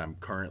Bad, I'm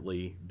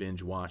currently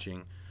binge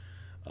watching.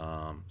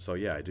 So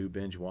yeah, I do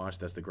binge watch.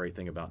 That's the great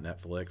thing about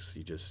Netflix.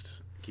 You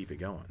just keep it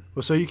going.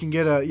 Well, so you can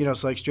get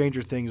so like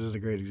Stranger Things is a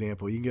great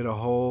example. You can get a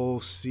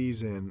whole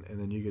season, and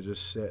then you can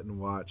just sit and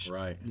watch,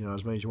 right?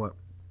 As many as you want.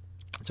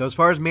 So as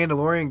far as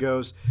Mandalorian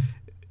goes,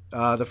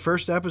 the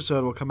first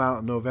episode will come out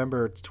on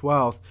November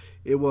 12th.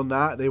 They will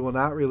not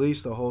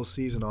release the whole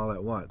season all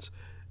at once.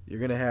 You're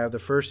going to have the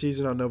first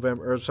episode on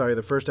November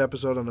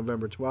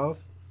 12th.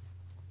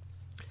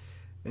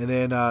 And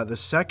then the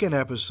second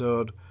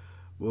episode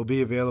will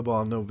be available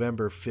on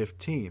November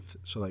 15th,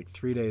 so like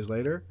 3 days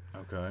later.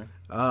 Okay.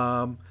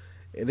 And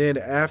then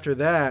after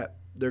that,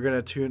 they're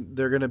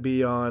gonna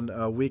be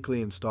on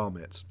weekly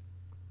installments.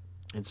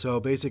 And so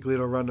basically,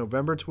 it'll run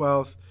November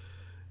 12th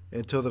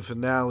until the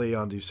finale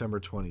on December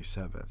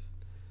 27th.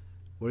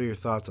 What are your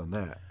thoughts on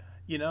that?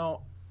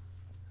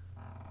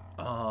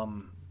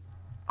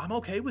 I'm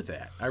okay with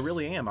that. I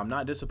really am. I'm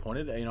not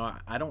disappointed.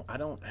 I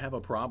don't have a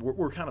problem.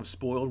 We're kind of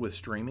spoiled with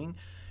streaming.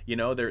 It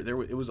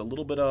was a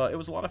little bit it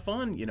was a lot of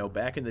fun,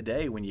 back in the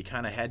day when you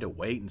kind of had to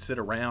wait and sit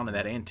around and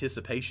that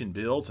anticipation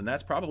builds, and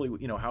that's probably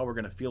how we're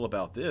going to feel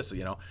about this.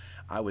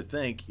 I would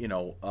think,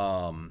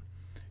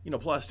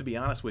 plus to be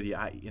honest with you,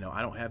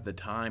 I don't have the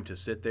time to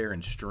sit there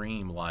and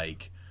stream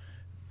like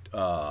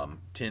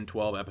 10,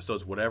 12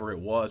 episodes, whatever it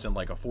was, in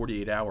like a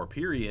 48-hour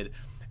period.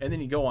 And then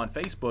you go on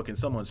Facebook and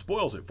someone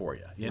spoils it for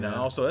you,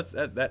 Yeah. So that's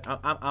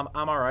I'm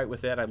all right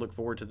with that. I look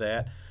forward to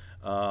that.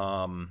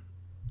 And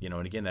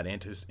again, that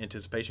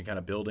anticipation kind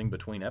of building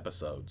between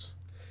episodes.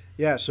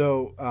 Yeah.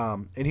 So,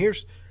 and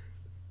here's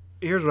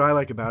what I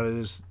like about it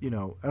is, I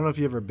don't know if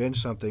you ever binge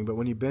something, but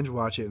when you binge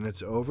watch it and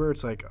it's over,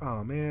 it's like,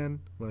 oh man,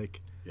 like,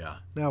 yeah,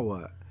 now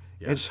what?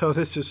 Yeah. And so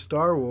this is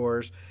Star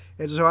Wars,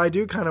 and so I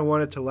do kind of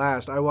want it to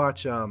last. I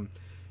watch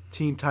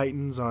Teen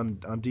Titans on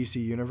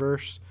DC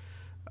Universe.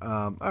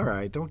 All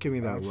right, don't give me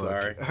that look.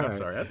 Sorry. All I'm right.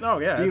 sorry. No,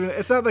 yeah.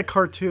 It's not the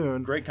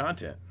cartoon. Great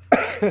content.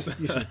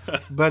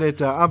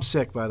 But I'm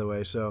sick, by the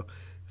way, so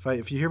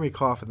if you hear me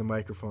cough in the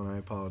microphone, I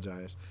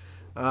apologize.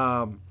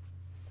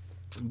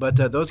 But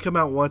those come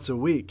out once a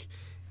week,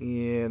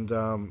 and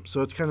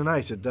so it's kind of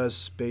nice. It does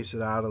space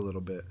it out a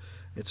little bit.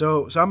 And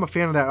so I'm a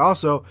fan of that.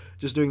 Also,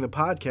 just doing the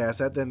podcast,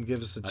 that then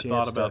gives us a chance. I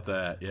thought about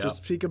that. Yeah. To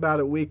speak about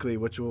it weekly,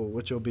 which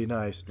will be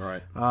nice.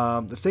 Right.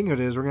 The thing of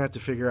it is, we're gonna have to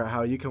figure out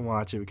how you can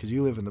watch it because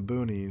you live in the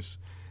boonies.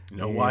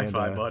 No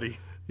Wi-Fi, buddy.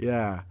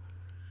 Yeah.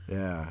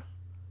 I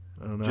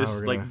don't know.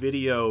 Just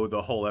video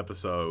the whole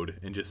episode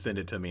and just send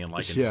it to me in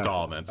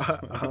installments.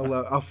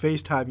 I'll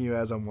FaceTime you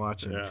as I'm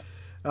watching. Yeah.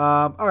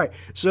 All right.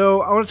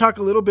 So I want to talk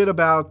a little bit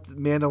about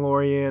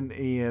Mandalorian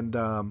and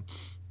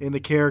the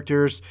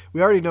characters.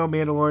 We already know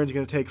Mandalorian's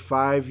going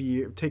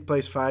to take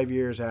place 5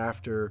 years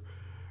after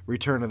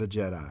Return of the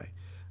Jedi,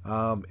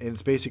 and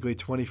it's basically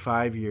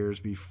 25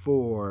 years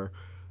before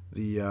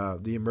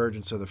the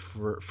emergence of the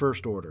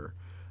First Order.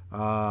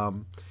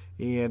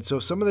 And so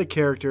some of the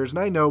characters, and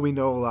I know we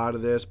know a lot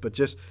of this, but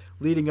just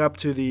leading up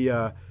to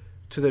the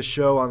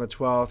show on the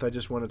 12th, I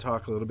just want to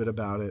talk a little bit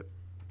about it.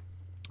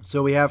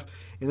 So we have,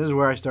 and this is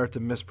where I start to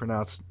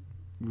mispronounce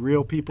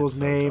real people's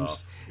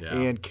names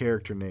and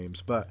character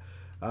names. But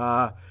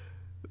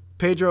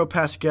Pedro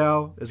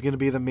Pascal is going to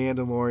be the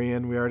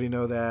Mandalorian. We already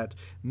know that.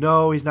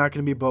 No, he's not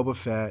going to be Boba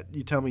Fett.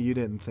 You tell me you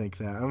didn't think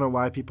that. I don't know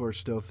why people are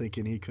still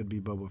thinking he could be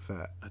Boba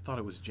Fett. I thought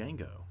it was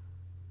Django.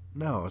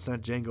 No, it's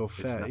not Jango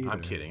Fett either.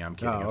 I'm kidding, of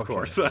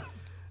course. So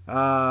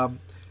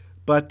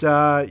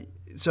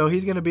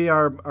he's going to be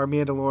our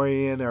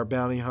Mandalorian, our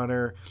bounty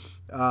hunter.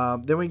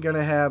 Then we're going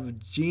to have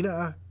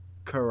Gina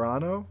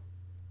Carano.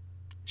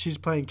 She's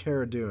playing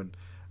Cara Dune.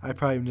 I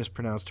probably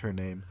mispronounced her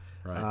name.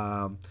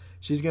 Right.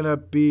 She's going to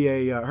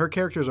be her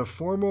character is a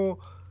former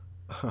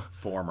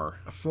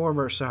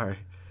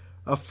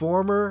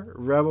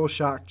rebel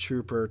shock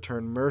trooper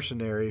turned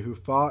mercenary who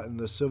fought in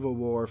the Civil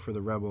War for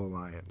the Rebel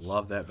Alliance.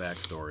 Love that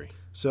backstory.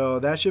 So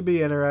that should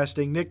be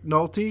interesting. Nick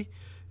Nolte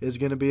is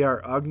going to be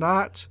our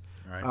Ugnaught.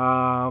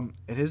 Right.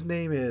 And his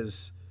name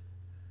is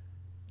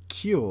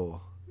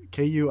Kuiil,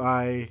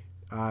 Kuiil.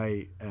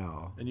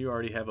 And you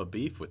already have a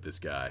beef with this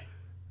guy.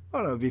 I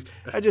don't know beef.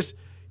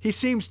 He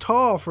seems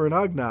tall for an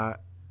Ugnaught.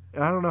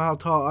 I don't know how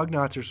tall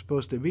Ugnaughts are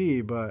supposed to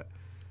be, but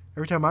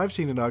every time I've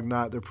seen an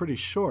Ugnaught, they're pretty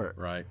short.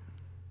 Right.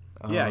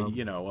 Yeah,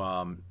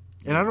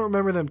 and I don't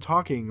remember them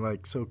talking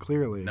so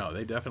clearly. No,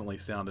 they definitely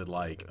sounded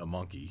like a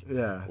monkey.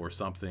 Yeah. Or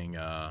something,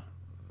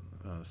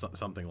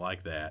 something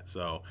like that.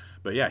 So,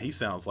 but yeah, he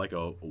sounds like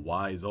a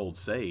wise old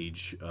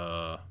sage.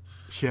 Yeah.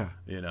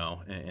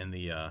 In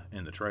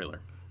the trailer.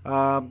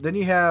 Then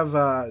you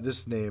have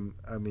this name.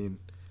 I mean,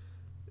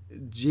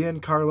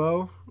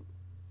 Giancarlo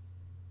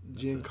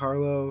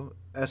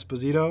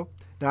Esposito.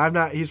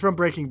 Now he's from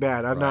Breaking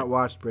Bad. I've not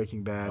watched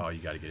Breaking Bad. Oh,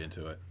 you got to get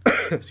into it.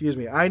 Excuse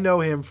me. I know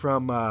him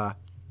from.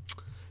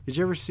 Did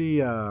you ever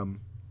see? Let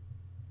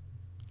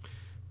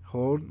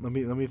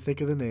me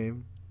think of the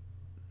name.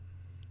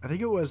 I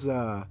think it was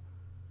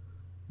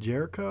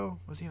Jericho.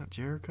 Was he on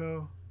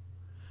Jericho?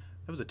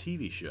 That was a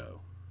TV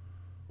show,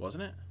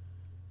 wasn't it?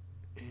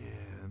 Yeah,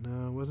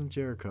 no, it wasn't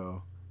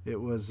Jericho.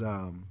 It was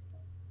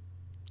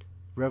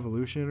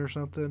Revolution or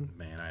something.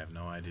 Man, I have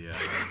no idea.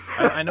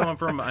 I know him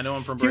from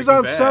Breaking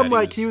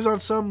Bad. He was on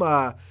some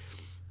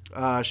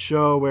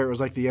show where it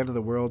was like the end of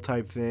the world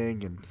type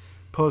thing and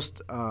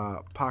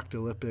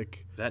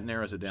post-apocalyptic. That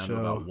narrows it down show. to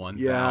about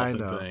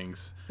 1,000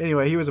 things.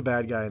 Anyway, he was a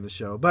bad guy in the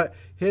show, but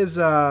his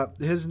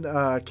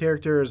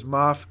character is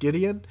Moff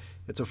Gideon.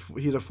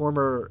 He's a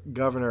former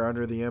governor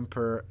under the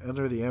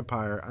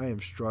Empire. I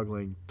am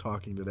struggling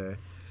talking today.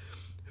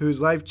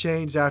 Whose life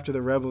changed after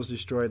the rebels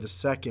destroyed the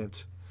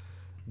second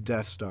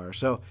Death Star.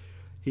 So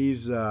he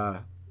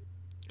sounds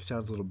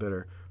a little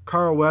bitter.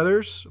 Carl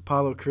Weathers,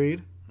 Apollo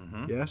Creed.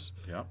 Mm-hmm. Yes.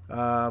 Yeah.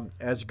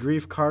 As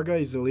Grief Karga,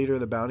 he's the leader of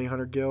the Bounty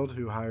Hunter Guild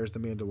who hires the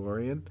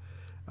Mandalorian.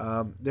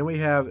 Then we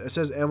have, it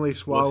says Emily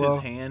Swallow.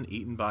 Was his hand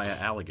eaten by an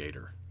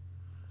alligator?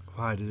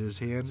 Why did his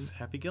hand? It's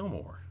Happy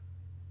Gilmore.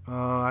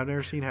 I've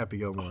never seen Happy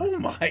Gilmore. Oh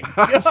my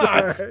God!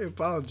 Sorry, I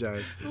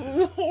apologize.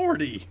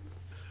 Lordy.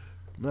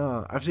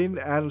 No, I've seen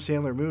Adam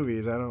Sandler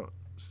movies. I don't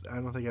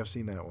think I've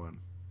seen that one.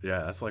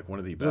 Yeah, that's like one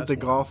of the best. Is it the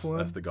golf one?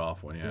 That's the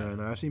golf one. Yeah. Yeah,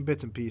 no, I've seen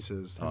bits and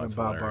pieces. Oh, And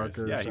Bob hilarious.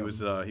 Barker. Yeah,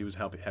 he was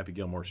Happy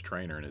Gilmore's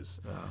trainer, and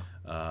his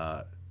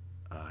I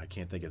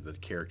can't think of the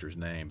character's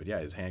name, but yeah,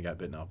 his hand got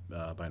bitten up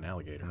by an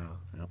alligator. Oh.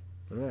 Yep.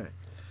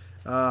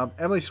 All right.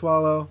 Emily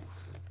Swallow,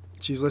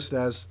 she's listed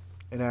as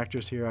an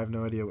actress here. I have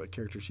no idea what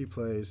character she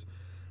plays.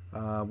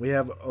 We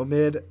have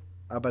Omid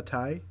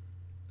Abatai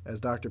as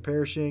Dr.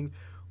 Perishing.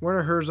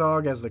 Werner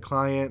Herzog as the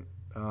client.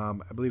 I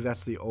believe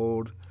that's the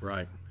old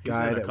guy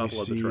that we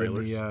see in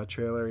the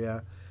trailer.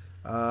 Yeah.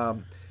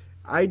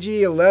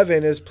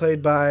 IG-11 is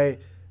played by,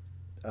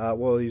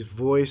 he's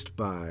voiced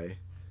by.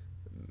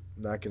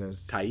 Not gonna.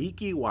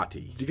 Taiki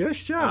Wati. Good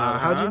job.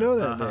 How'd you know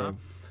that name?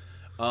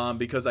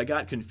 Because I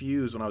got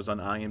confused when I was on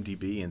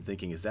IMDb and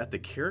thinking, is that the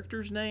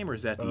character's name or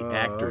is that the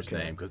actor's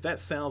name? Because that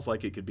sounds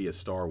like it could be a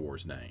Star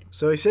Wars name.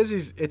 So he says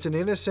it's an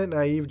innocent,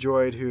 naive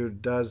droid who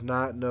does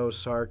not know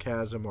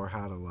sarcasm or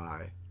how to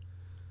lie.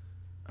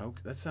 Oh,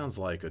 that sounds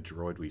like a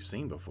droid we've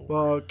seen before.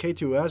 Well,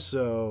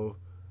 K2SO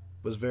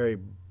was very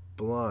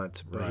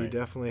blunt, but he Right.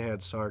 definitely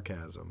had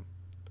sarcasm.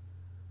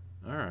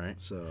 All right.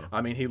 So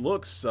I mean, he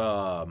looks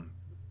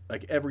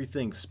like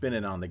everything's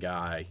spinning on the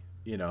guy.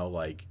 You know,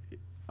 like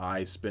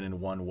eyes spinning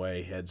one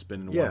way, head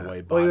spinning one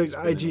way, well, body he looks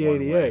spinning one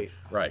way. IG-88.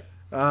 Right.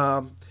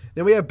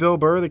 Then we have Bill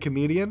Burr, the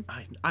comedian.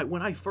 I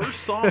when I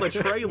first saw the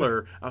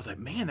trailer, I was like,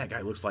 man, that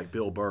guy looks like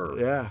Bill Burr.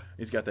 Yeah.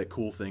 He's got that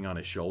cool thing on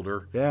his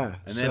shoulder. Yeah.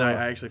 And then I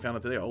actually found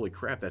out today, holy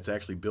crap, that's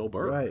actually Bill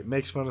Burr. Right.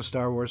 Makes fun of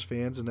Star Wars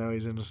fans, and now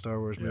he's in a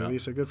Star Wars movie,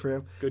 so good for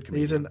him. Good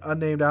comedian. He's an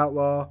unnamed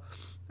outlaw.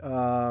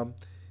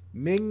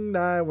 Ming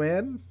Na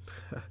Wen.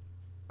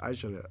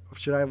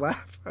 Should I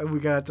laugh? We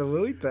got to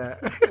delete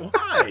that.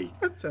 Why?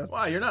 Sounds-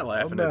 Why? You're not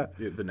laughing I'm at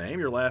the name.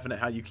 You're laughing at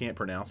how you can't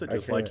pronounce it,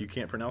 just can't. like you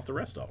can't pronounce the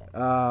rest of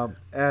them.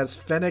 As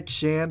Fennec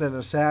Shand, an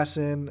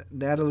assassin,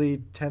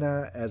 Natalie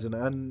Tena as an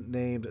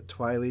unnamed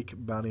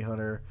Twi'lek bounty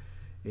hunter,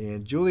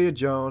 and Julia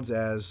Jones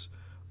as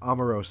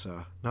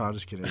Omarosa. No, I'm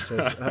just kidding. It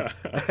says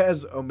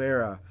as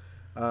Omera.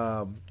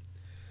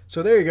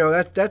 So there you go.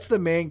 That's the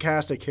main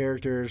cast of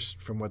characters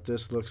from what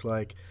this looks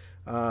like.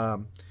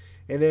 And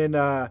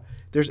then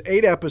there's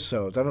 8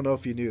 episodes. I don't know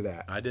if you knew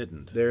that. I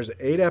didn't. There's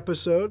 8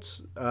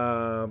 episodes.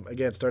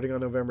 Again, starting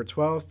on November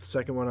 12th,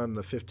 second one on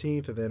the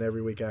 15th, and then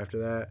every week after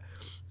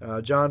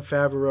that. Jon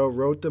Favreau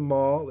wrote them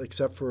all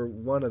except for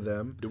one of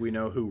them. Do we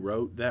know who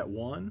wrote that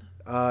one?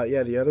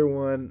 Yeah, the other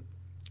one.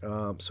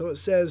 So it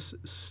says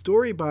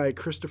story by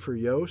Christopher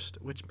Yost,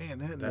 which, man,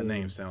 that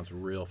name sounds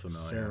real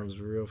familiar. Sounds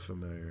real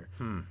familiar.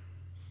 And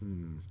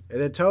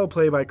then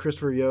teleplay by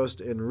Christopher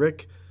Yost and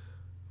Rick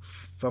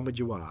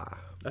Famuyiwa.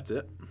 That's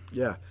it.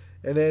 Yeah.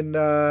 And then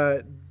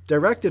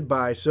directed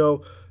by,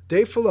 so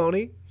Dave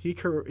Filoni,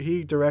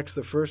 he directs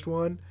the first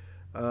one.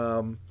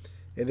 And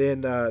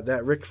then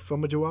that Rick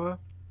Famuyiwa,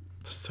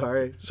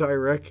 sorry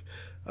Rick,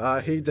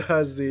 he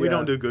does the... We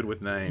don't do good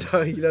with names.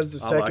 He does the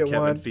second Kevin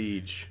one.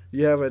 Feige.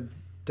 You have a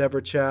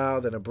Deborah Chow,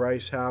 then a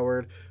Bryce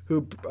Howard,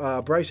 who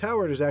Bryce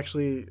Howard is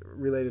actually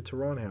related to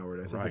Ron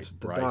Howard. I think it's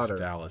the Bryce daughter.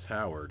 Dallas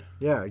Howard.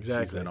 Yeah,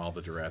 exactly. She's in all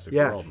the Jurassic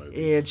Yeah, World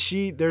movies.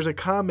 and there's a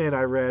comment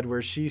I read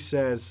where she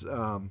says,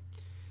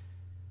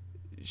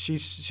 she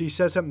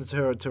says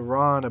something to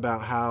Ron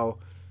about how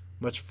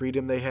much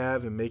freedom they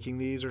have in making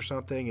these or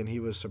something, and he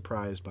was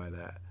surprised by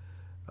that.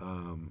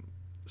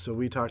 So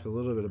we talked a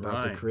little bit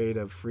about the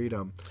creative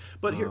freedom.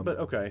 But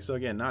okay, so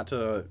again, not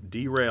to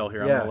derail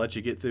here, I'm going to let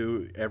you get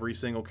through every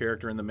single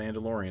character in the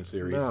Mandalorian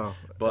series. No,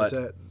 but is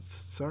that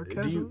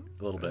sarcasm?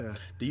 A little bit. Yeah.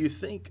 Do you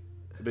think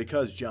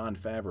because Jon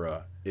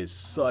Favreau is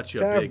such a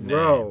big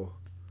name?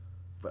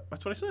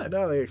 That's what I said.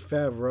 No, like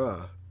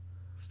Favreau.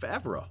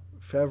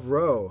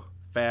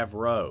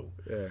 Favreau.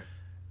 Yeah.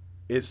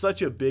 Is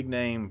such a big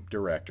name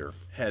director,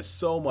 has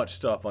so much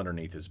stuff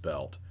underneath his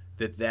belt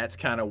that's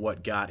kind of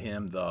what got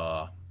him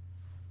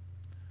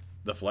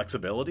the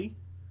flexibility,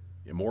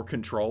 more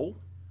control.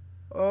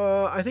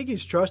 I think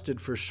he's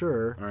trusted for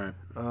sure. All right.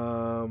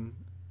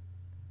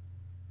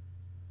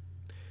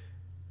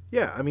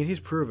 Yeah, I mean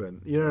he's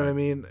proven. You know what I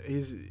mean?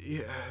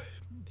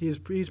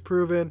 He's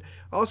proven.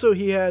 Also,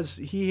 he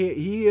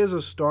is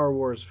a Star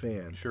Wars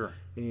fan. Sure.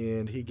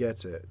 And he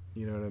gets it.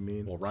 You know what I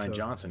mean? Well, Rian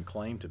Johnson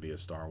claimed to be a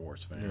Star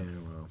Wars fan.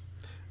 Yeah,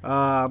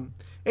 well.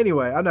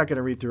 Anyway, I'm not going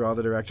to read through all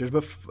the directors,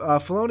 but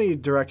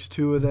Filoni directs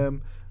 2 of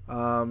them.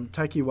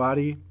 Taiki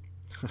Waititi.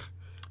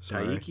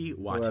 Taiki Waititi.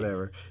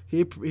 Whatever.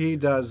 He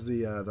does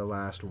the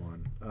last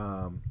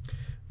one.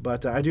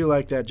 But I do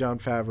like that Jon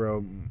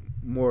Favreau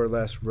more or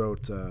less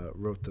wrote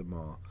them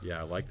all. Yeah,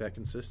 I like that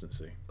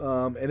consistency.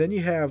 And then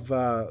you have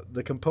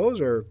the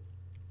composer.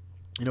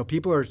 You know,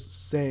 people are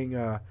saying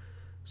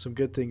some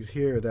good things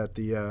here that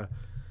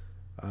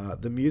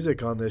the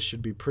music on this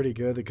should be pretty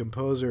good. The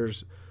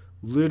composer's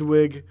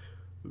Ludwig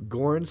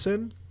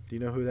Göransson. Do you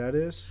know who that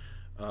is?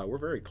 We're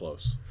very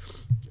close.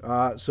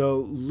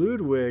 So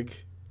Ludwig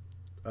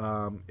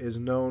is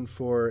known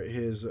for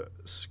his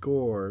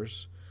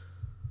scores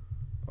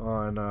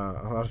on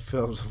a lot of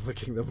films. I'm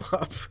looking them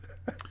up.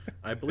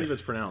 I believe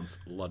it's pronounced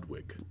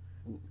Ludwig.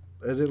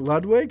 Is it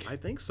Ludwig? I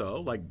think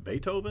so. Like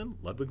Beethoven?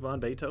 Ludwig von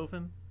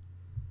Beethoven?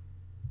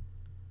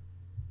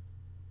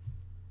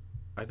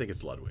 I think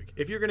it's Ludwig.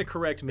 If you're going to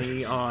correct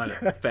me on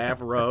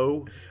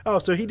Favreau. Oh,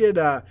 so he did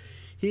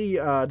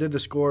the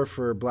score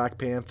for Black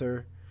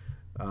Panther,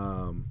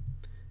 and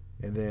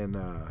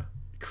then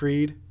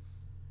Creed.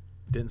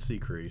 Didn't see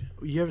Creed.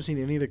 You haven't seen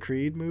any of the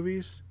Creed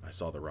movies? I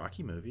saw the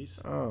Rocky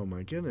movies. Oh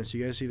my goodness,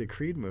 you guys see the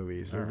Creed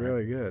movies? They're All right.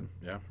 really good.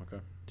 Yeah, okay.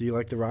 Do you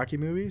like the Rocky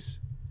movies?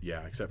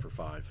 Yeah, except for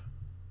 5.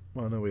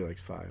 Well, nobody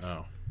likes 5.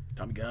 Oh,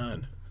 Tommy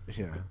Gunn.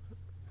 Yeah.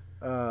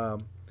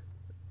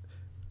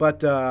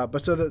 But so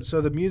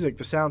the music,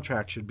 the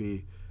soundtrack should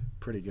be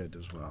pretty good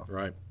as well.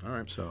 Right. All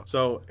right.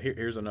 So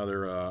here's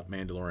another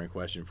Mandalorian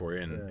question for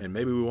you, and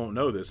maybe we won't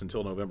know this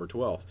until November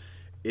 12th.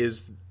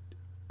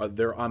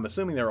 I'm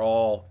assuming they're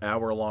all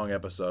hour-long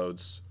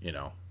episodes. You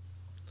know.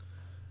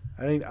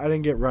 I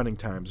didn't get running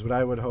times, but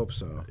I would hope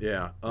so.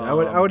 Yeah. I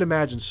would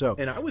imagine so.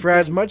 And I would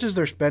as much as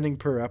they're spending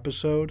per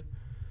episode,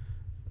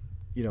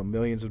 you know,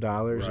 millions of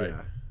dollars. Right.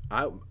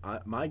 Yeah.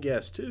 My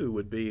guess too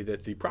would be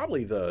that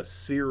probably the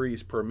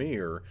series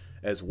premiere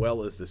as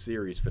well as the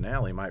series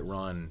finale might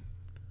run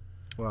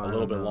Well, a I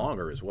little don't bit know.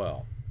 longer as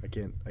well. I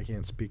can't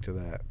speak to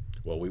that.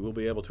 Well, we will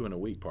be able to in a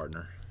week,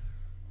 partner.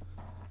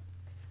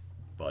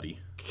 Buddy.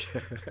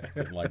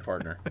 Didn't like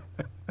partner.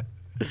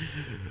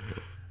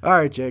 All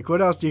right, Jake.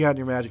 What else do you got in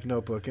your magic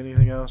notebook?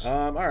 Anything else?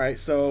 All right,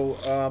 so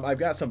I've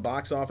got some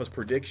box office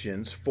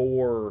predictions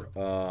for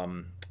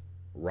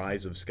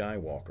Rise of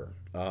Skywalker.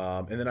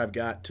 And then I've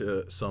got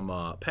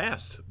some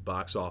past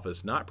box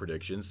office, not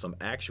predictions, some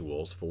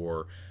actuals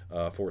for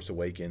Force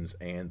Awakens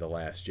and The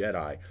Last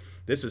Jedi.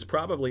 This is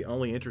probably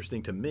only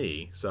interesting to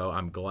me, so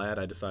I'm glad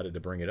I decided to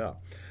bring it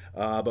up.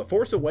 But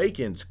Force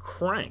Awakens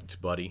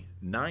cranked, buddy,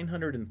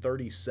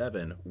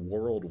 $937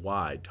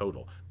 worldwide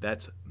total.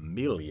 That's $1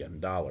 million.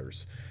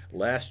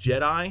 Last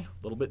Jedi, a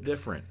little bit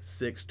different,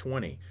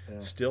 $620.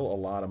 Still a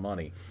lot of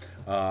money.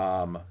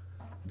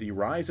 The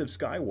Rise of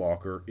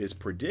Skywalker is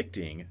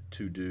predicting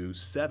to do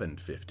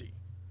 $750.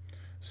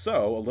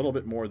 So a little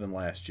bit more than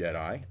Last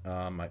Jedi.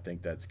 I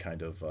think that's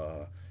kind of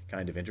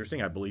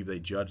interesting. I believe they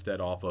judged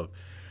that off of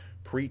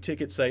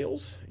pre-ticket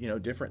sales,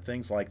 different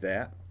things like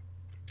that.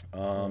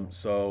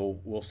 So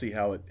we'll see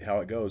how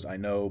it goes. I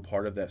know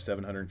part of that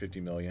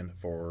 $750 million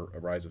for A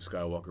Rise of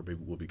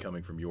Skywalker will be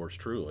coming from yours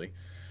truly.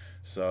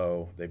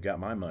 So they've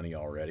got my money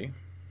already.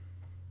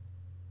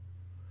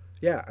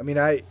 Yeah, I mean,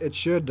 it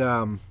should.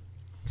 I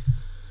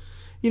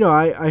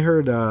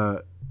heard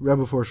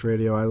Rebel Force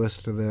Radio. I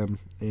listened to them,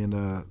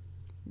 and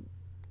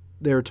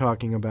they were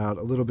talking about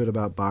a little bit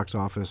about box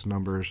office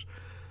numbers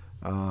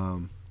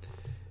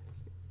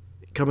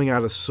coming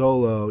out of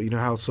Solo. You know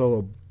how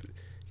Solo.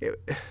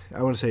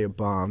 I want to say it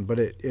bombed, but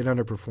it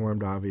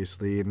underperformed,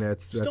 obviously, and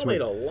that's Still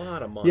made a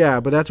lot of money. Yeah,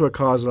 but that's what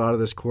caused a lot of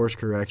this course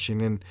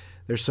correction, and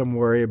there's some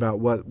worry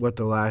about what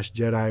The Last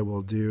Jedi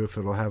will do, if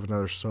it'll have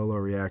another Solo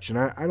reaction.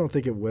 I don't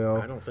think it will.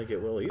 I don't think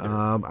it will either.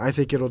 I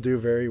think it'll do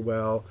very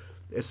well.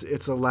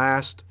 It's the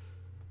last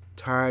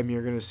time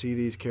you're going to see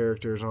these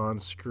characters on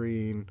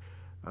screen,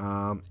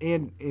 and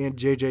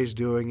JJ's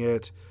doing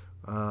it.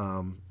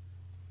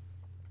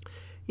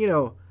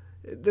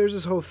 There's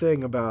this whole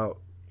thing about.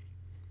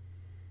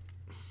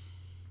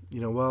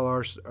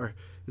 Is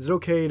it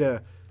okay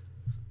to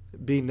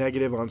be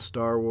negative on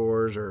Star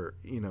Wars, or,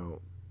 I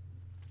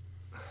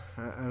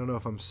don't know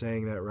if I'm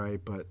saying that right,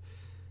 but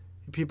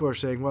people are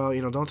saying, well,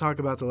 don't talk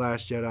about The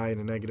Last Jedi in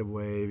a negative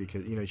way,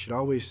 because, you should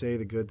always say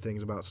the good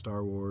things about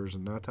Star Wars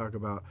and not talk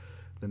about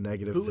the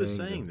negative things. Who is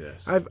saying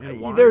this?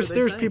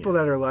 There's people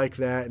that are like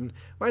that, and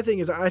my thing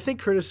is, I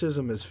think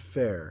criticism is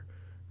fair,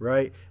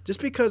 right? Just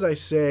because I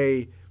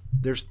say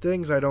there's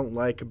things I don't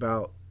like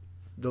about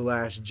The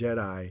Last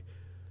Jedi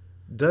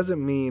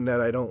doesn't mean that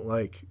I don't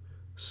like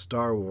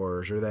Star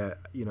Wars, or that,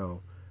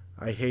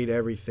 I hate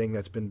everything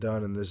that's been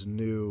done in this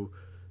new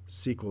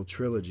sequel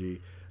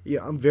trilogy.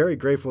 I'm very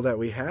grateful that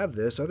we have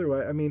this.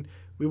 Otherwise,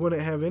 we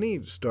wouldn't have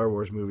any Star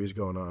Wars movies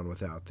going on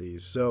without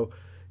these. So,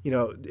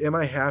 am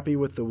I happy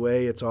with the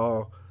way it's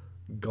all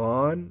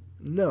gone?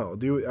 No.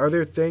 Are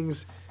there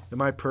things, in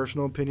my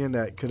personal opinion,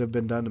 that could have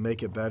been done to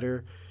make it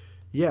better?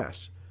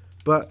 Yes.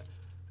 But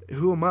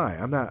who am I?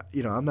 I'm not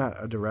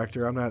a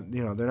director. I'm not,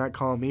 they're not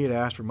calling me to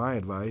ask for my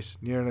advice.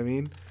 You know what I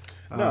mean?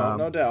 No,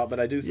 no doubt. But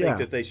I do think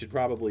that they should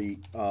probably,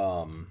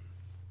 give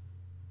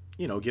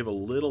a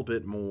little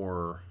bit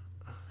more,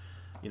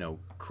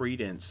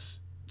 credence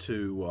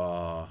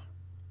to,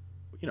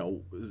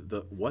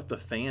 what the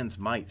fans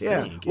might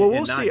think. Well,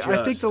 we'll see.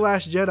 I think The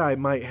Last Jedi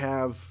might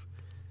have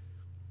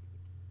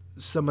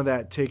some of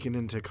that taken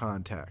into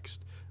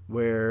context,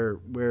 where it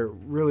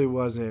really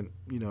wasn't,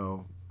 did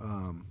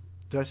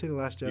I say The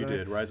Last Jedi? You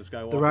did. Rise of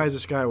Skywalker. The Rise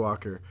of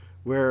Skywalker,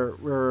 where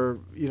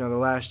The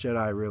Last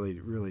Jedi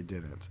really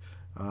didn't.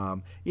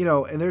 And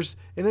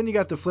then you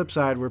got the flip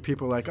side where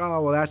people are like,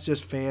 oh, well, that's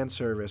just fan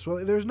service.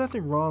 Well, there's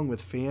nothing wrong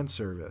with fan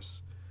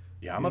service.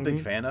 Yeah, I'm a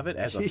big fan of it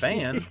as a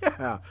fan.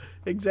 Yeah,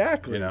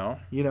 exactly.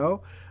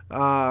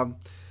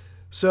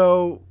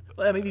 So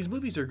these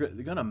movies are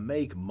going to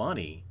make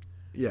money.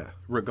 Yeah.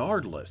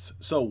 Regardless.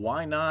 So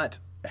why not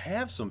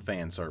have some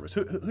fan service?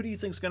 Who do you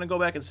think is going to go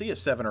back and see it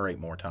 7 or 8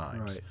 more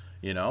times?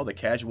 Right. The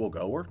casual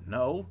goer?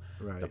 No.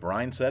 Right. The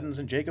Brian Seddons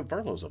and Jacob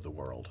Furlows of the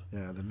world.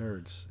 Yeah, the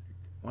nerds.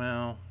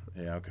 Well,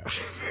 yeah, okay.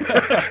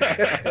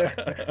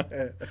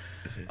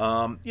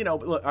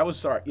 But look, I was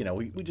sorry.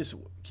 We just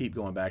keep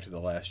going back to The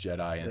Last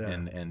Jedi,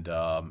 and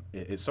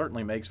it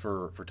certainly makes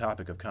for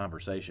topic of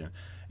conversation.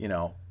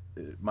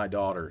 My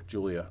daughter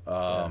Julia,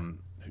 who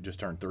just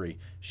turned 3,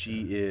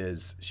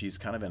 she's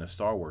kind of in a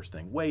Star Wars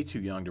thing, way too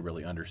young to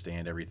really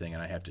understand everything,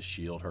 and I have to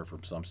shield her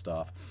from some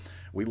stuff.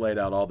 We laid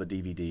out all the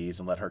DVDs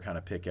and let her kind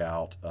of pick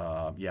out.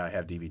 I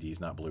have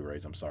DVDs, not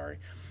Blu-rays. I'm sorry.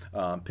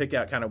 Pick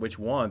out kind of which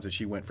ones, and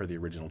she went for the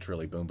original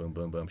trilogy. Boom, boom,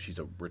 boom, boom. She's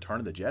a Return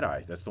of the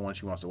Jedi. That's the one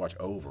she wants to watch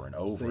over and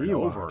over and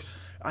over.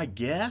 I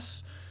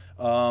guess.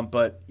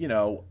 But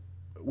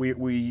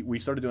we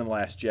started doing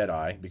Last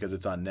Jedi because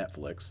it's on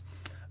Netflix,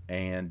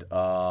 and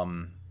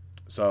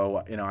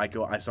so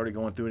I started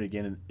going through it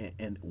again,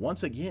 and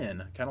once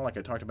again, kind of like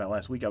I talked about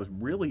last week, I was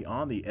really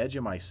on the edge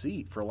of my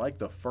seat for like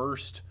the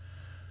first,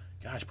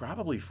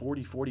 probably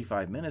 40,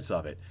 45 minutes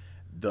of it.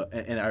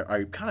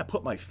 I kind of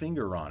put my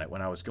finger on it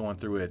when I was going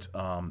through it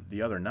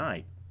the other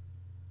night.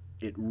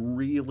 It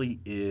really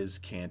is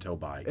Canto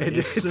Bight.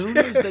 As soon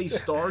as they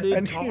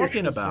started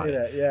talking about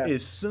it,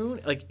 as soon,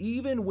 like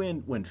even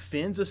when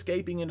Finn's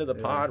escaping into the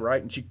pod, right,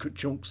 and she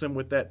chunks him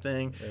with that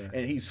thing,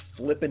 and he's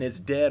flipping his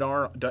dead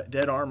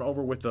arm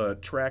over with the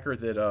tracker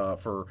that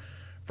for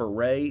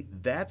Rey.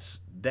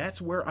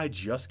 That's where I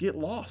just get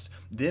lost.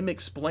 Them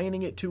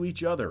explaining it to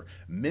each other,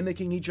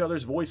 mimicking each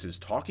other's voices,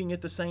 talking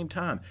at the same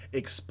time,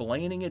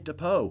 explaining it to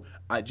Poe.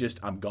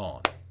 I'm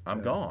gone.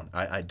 I'm gone.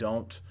 I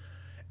don't.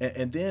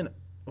 And then.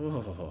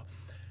 Oh,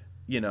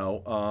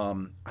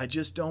 I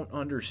just don't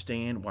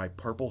understand why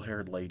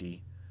purple-haired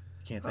lady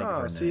can't think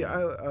of her name.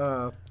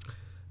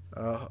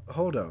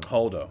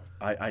 Holdo.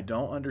 I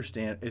don't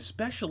understand,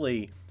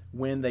 especially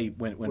when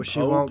she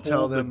Poe won't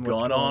tell pulled the them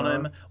what's gun going on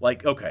him. on.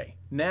 Like, okay,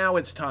 now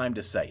it's time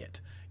to say it.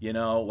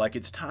 Like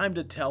it's time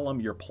to tell him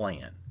your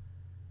plan,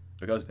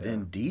 because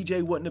then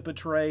DJ wouldn't have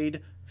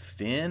betrayed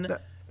Finn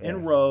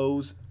and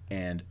Rose,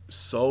 and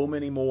so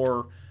many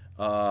more.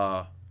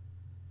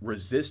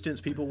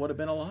 Resistance people would have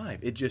been alive.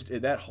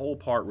 That whole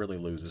part really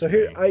loses. So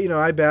here,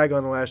 I bag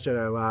on The Last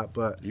Jedi a lot,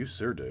 but you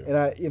sure do. And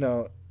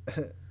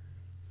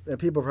and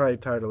people are probably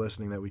tired of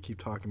listening that we keep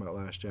talking about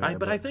Last Jedi.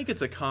 But I think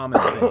it's a common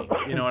thing.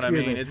 You know what I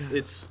mean?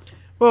 It's.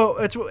 Well,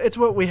 it's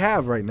what we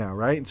have right now,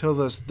 right? Until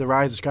the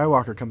Rise of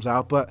Skywalker comes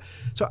out. But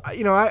so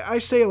I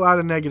say a lot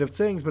of negative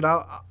things, but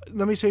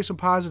let me say some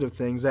positive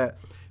things that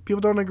people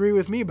don't agree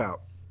with me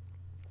about.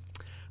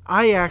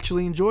 I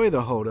actually enjoy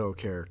the Holdo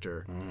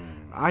character.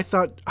 I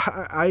thought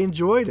I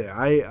enjoyed it.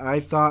 I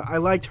thought I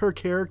liked her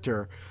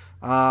character.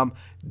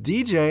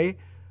 DJ,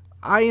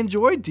 I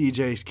enjoyed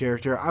DJ's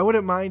character. I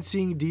wouldn't mind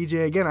seeing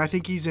DJ again. I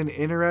think he's an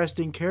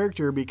interesting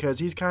character because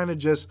he's kind of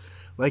just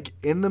like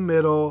in the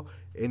middle,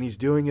 and he's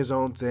doing his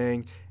own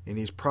thing, and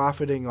he's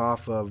profiting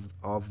off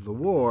of the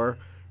war,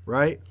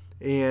 right?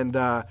 And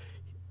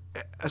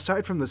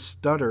aside from the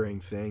stuttering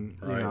thing,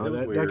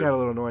 that got a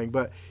little annoying,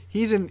 but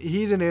he's an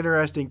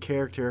interesting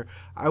character.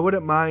 I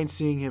wouldn't mind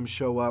seeing him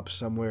show up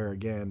somewhere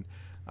again,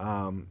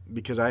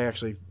 because I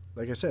actually,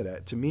 like I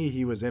said, to me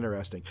he was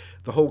interesting.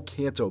 The whole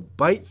Canto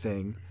Bight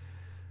thing,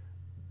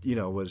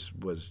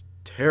 was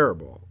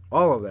terrible.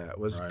 All of that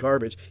was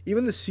garbage.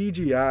 Even the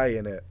CGI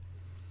in it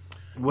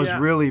was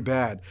really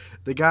bad.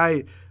 The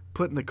guy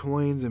putting the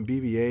coins in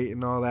BB-8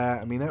 and all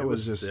that. I mean, that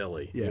was just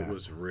silly. Yeah, it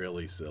was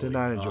really silly. Did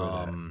not enjoy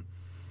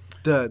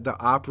that. The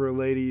opera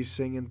lady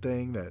singing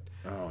thing that.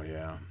 Oh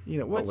yeah.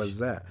 What was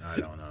that? I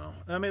don't know.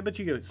 I mean, but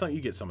you get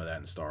some of that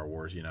in Star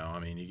Wars. I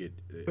mean, you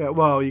get.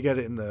 Well, you get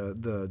it in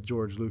the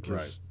George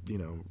Lucas.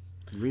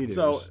 Readers.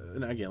 So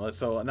and again,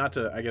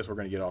 I guess we're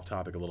going to get off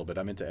topic a little bit.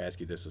 I meant to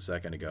ask you this a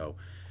second ago.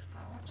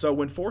 So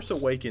when Force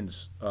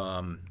Awakens,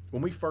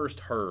 when we first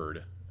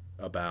heard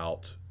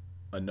about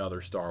another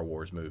Star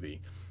Wars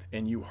movie,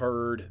 and you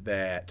heard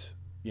that.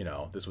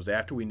 This was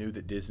after we knew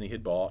that Disney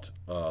had bought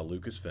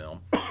Lucasfilm.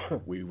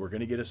 We were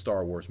going to get a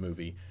Star Wars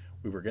movie.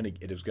 It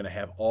was going to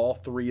have all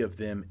three of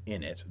them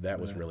in it. That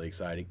was really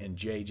exciting. And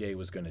JJ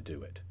was going to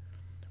do it.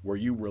 Were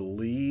you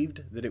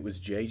relieved that it was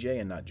JJ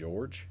and not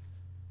George?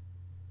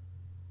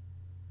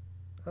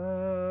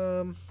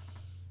 No.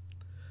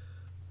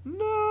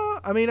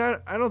 I mean, I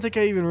don't think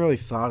I even really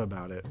thought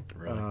about it.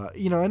 Really?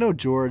 I know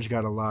George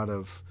got a lot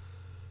of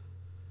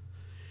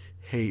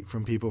hate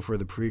from people for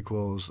the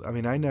prequels. I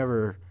mean,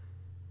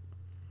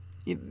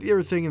 there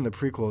were things in the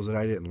prequels that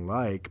I didn't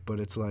like, but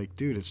it's like,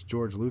 dude, it's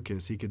George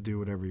Lucas. He could do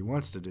whatever he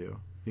wants to do.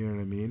 You know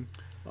what I mean?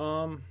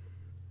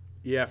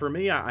 Yeah, for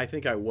me, I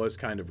think I was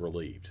kind of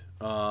relieved.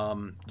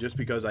 Just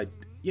because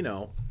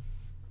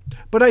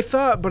But I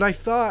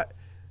thought.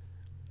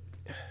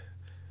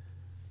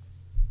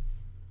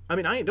 I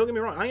mean, don't get me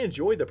wrong. I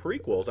enjoyed the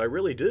prequels. I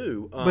really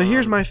do. But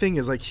here's my thing: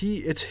 is like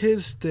it's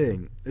his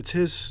thing. It's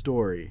his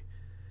story.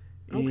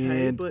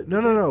 Okay, and but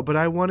no. But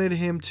I wanted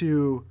him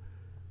to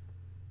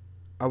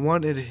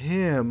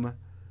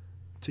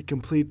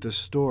complete the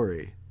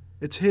story.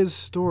 It's his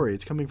story.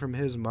 It's coming from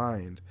his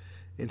mind.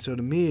 And so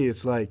to me,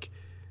 it's like,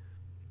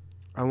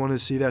 I want to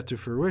see that to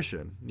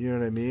fruition. You know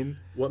what I mean?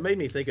 What made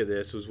me think of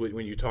this was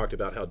when you talked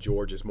about how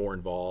George is more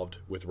involved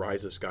with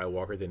Rise of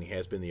Skywalker than he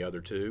has been the other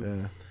two.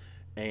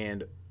 Yeah.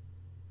 And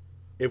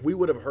if we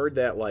would have heard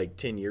that like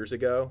 10 years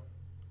ago,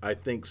 I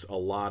think a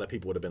lot of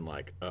people would have been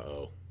like,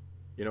 uh-oh.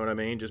 You know what I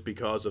mean? Just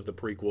because of the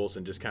prequels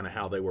and just kind of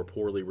how they were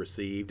poorly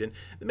received. And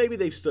maybe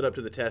they've stood up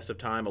to the test of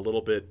time a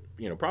little bit,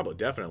 probably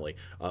definitely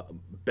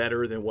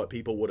better than what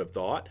people would have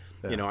thought.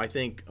 Yeah. I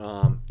think,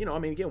 I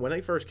mean, again, when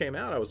they first came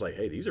out, I was like,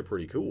 hey, these are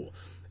pretty cool.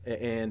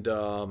 And,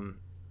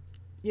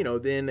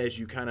 then as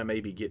you kind of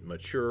maybe get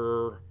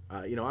mature,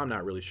 I'm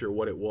not really sure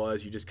what it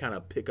was. You just kind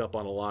of pick up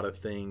on a lot of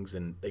things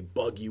and they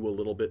bug you a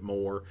little bit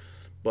more.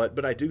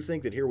 But I do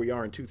think that here we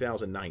are in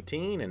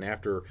 2019, and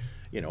after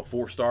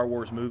 4 Star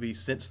Wars movies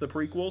since the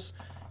prequels,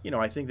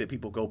 I think that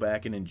people go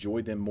back and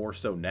enjoy them more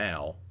so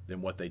now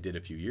than what they did a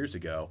few years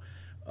ago.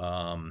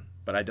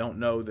 But I don't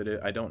know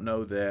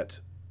that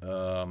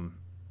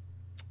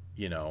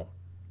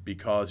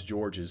because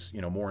George is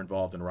more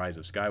involved in Rise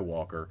of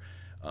Skywalker,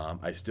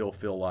 I still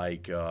feel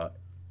like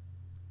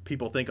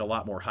people think a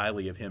lot more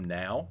highly of him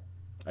now,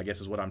 I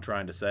guess is what I'm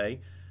trying to say,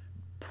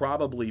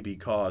 probably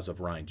because of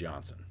Rian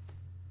Johnson.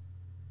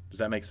 Does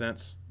that make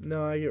sense?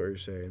 No, I get what you're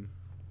saying.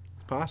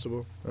 It's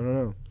possible. I don't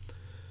know.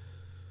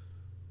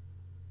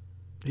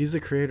 He's the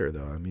creator,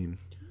 though. I mean,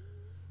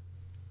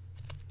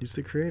 he's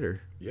the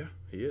creator. Yeah,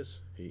 he is.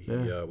 He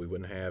Yeah. we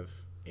wouldn't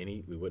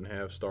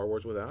have Star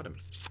Wars without him.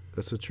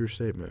 That's a true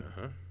statement.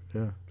 Uh-huh.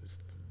 Yeah. It's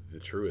the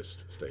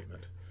truest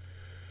statement.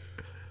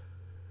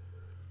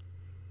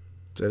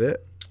 Is that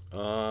it?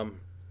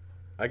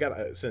 I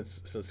got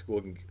since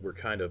we're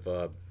kind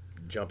of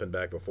jumping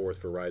back and forth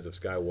for Rise of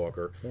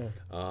Skywalker,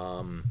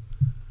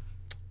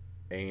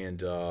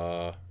 and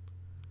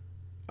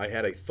I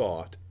had a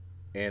thought,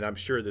 and I'm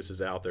sure this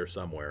is out there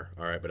somewhere.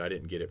 All right, but I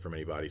didn't get it from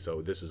anybody,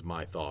 so this is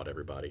my thought,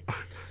 everybody.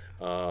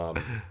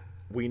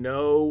 We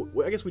know.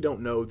 Well, I guess we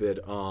don't know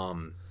that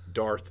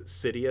Darth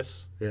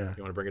Sidious. Yeah.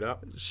 You want to bring it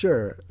up?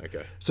 Sure.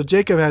 Okay. So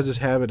Jacob has this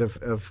habit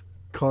of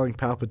calling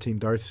Palpatine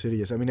Darth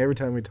Sidious. I mean, every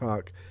time we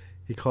talk,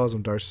 he calls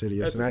him Darth Sidious.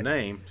 That's his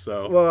name.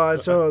 So. Well,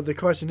 so the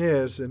question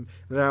is, and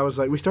I was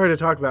like, we started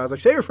to talk about it. I was like,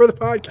 save it for the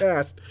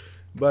podcast.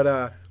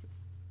 But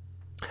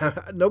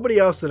nobody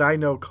else that I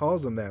know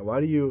calls him that.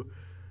 Why do you?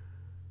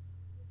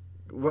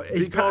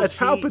 It's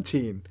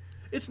Palpatine.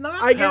 It's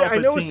not. I get. Palpatine. I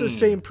know it's the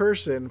same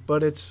person,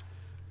 but it's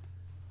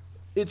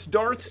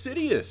Darth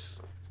Sidious.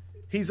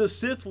 He's a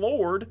Sith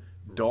Lord,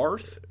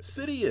 Darth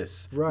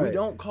Sidious. Right. We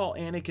don't call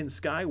Anakin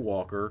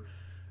Skywalker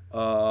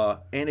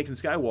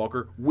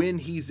when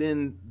he's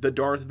in the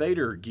Darth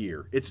Vader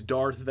gear. It's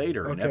Darth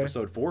Vader in Okay.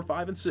 episode 4,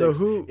 5, and 6.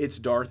 So it's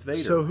Darth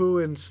Vader. So who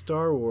in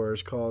Star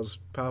Wars calls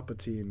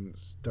Palpatine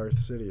Darth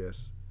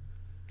Sidious?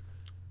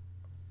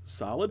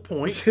 Solid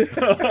point.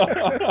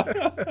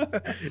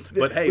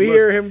 But hey, we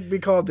hear him be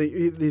called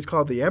he's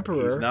called the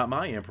Emperor. He's not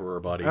my Emperor,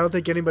 buddy. I don't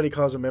think anybody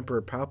calls him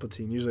Emperor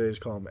Palpatine. Usually they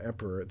just call him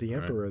Emperor. The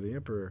Emperor, the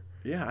Emperor.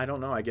 Yeah, I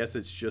don't know. I guess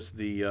it's just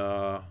the.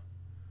 Well,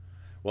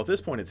 at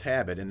this point, it's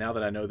habit, and now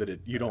that I know that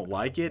you don't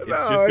like it, it's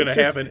just going to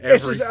happen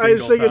every single time. I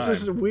just think it's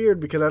just weird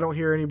because I don't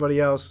hear anybody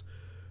else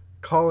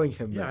calling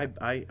him that.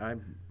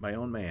 I'm my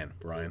own man,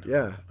 Brian.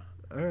 Yeah.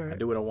 All right. I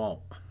do what I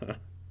want.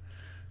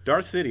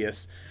 Darth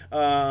Sidious.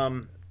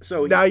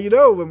 So now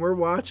when we're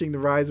watching The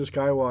Rise of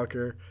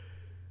Skywalker,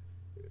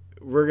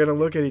 we're gonna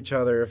look at each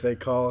other if they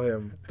call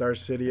him Darth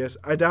Sidious.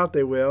 I doubt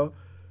they will,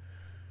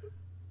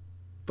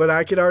 but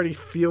I can already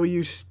feel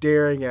you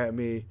staring at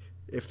me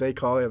if they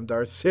call him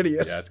Darth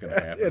Sidious. Yeah, it's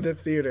gonna happen in the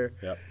theater.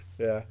 Yep.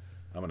 Yeah.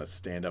 I'm gonna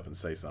stand up and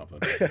say something.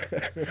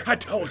 I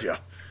told you.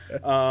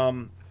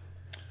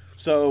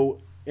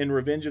 So in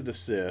Revenge of the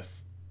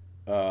Sith,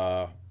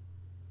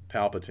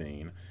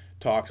 Palpatine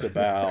talks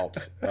about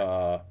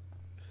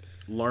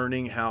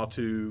learning how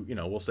to,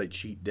 we'll say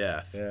cheat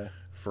death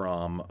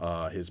from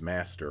his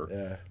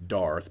master,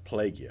 Darth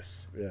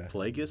Plagueis. Yeah.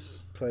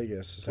 Plagueis?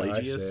 Plagueis is how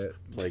I say it.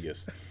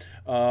 Plagueis.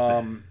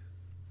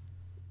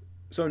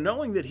 So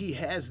knowing that he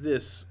has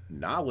this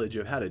knowledge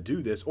of how to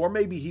do this, or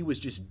maybe he was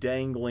just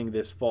dangling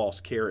this false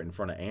carrot in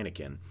front of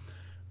Anakin,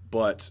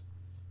 but,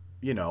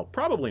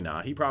 probably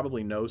not. He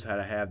probably knows how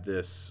to have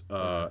this,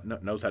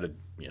 knows how to,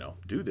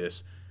 do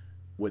this.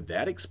 Would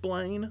that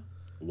explain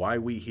why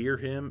we hear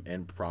him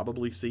and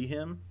probably see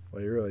him?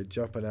 Well, you're really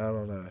jumping out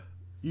on a...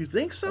 You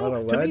think so? On a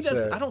To me, ledge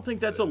there. I don't think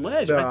that's a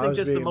ledge. No, I think was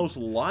that's the being- most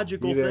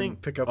logical you didn't thing.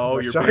 pick up on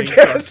my You're being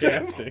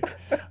sarcasm. sarcastic.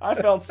 I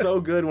felt so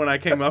good when I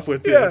came up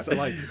with Yeah. this. I'm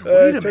like, wait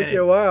a It took minute.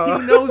 you a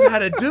while. He knows how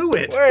to do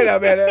it. Wait a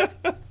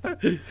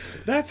minute.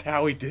 That's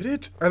how he did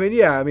it. I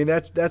mean,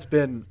 that's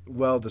been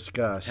well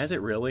discussed. Has it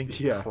really?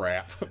 Yeah.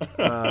 Crap.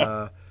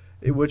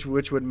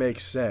 Which would make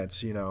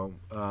sense, and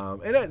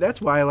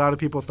that's why a lot of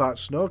people thought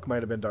Snoke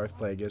might have been Darth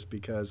Plagueis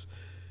because,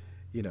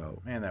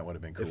 Man, that would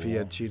have been cool. if he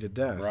had cheated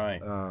death,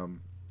 Right.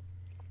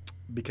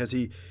 Because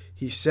he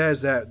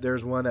says that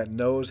there's one that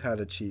knows how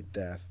to cheat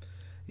death,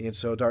 and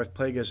so Darth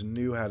Plagueis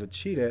knew how to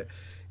cheat it,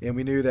 and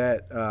we knew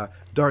that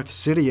Darth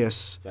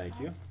Sidious Thank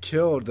you.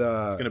 killed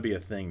It's going to be a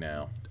thing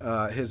now.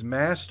 his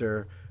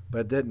master, but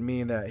it didn't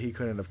mean that he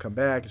couldn't have come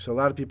back. So a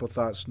lot of people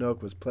thought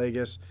Snoke was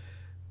Plagueis.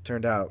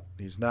 Turned out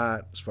he's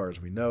not, as far as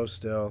we know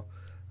still.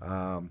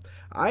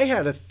 I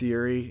had a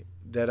theory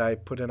that I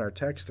put in our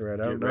text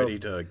thread. I don't Get know. ready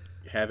to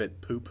have it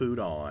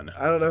poo-pooed on.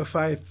 I don't know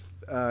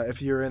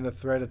if you were in the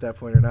thread at that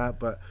point or not,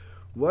 but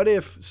what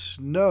if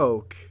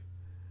Snoke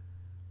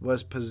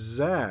was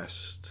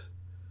possessed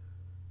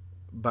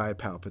by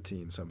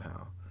Palpatine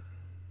somehow?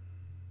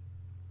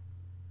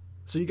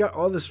 So you got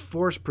all this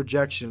force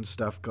projection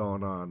stuff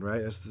going on,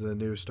 right? That's the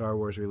new Star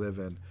Wars we live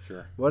in.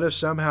 Sure. What if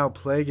somehow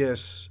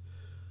Plagueis?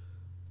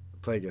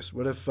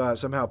 What if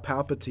somehow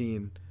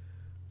Palpatine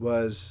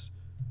was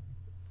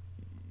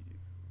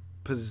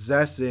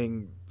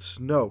possessing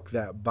Snoke,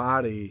 that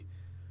body,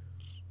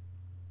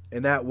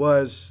 and that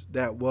was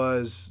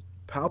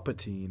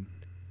Palpatine?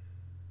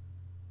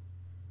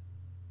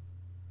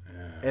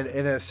 And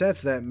in a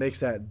sense, that makes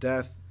that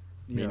death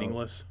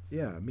Meaningless?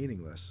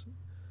 Meaningless.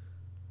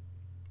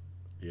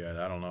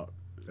 Yeah, I don't know.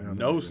 I don't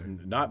No, know either.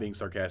 not being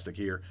sarcastic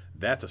here,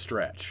 that's a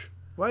stretch.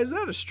 Why is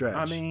that a stretch?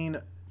 I mean,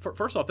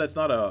 first off, that's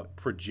not a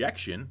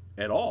projection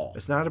at all.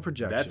 it's not a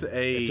projection.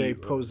 It's a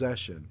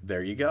possession.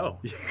 There you go.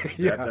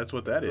 Yeah. That's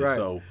what that is. Right.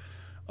 So,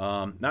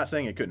 not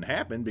saying it couldn't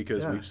happen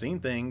because Yeah. we've seen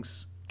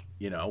things,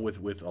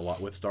 with a lot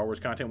with Star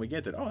Wars content we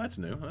get that. Oh, that's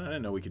new. I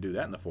didn't know we could do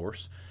that in the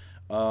Force.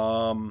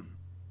 All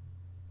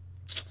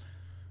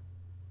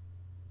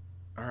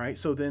right.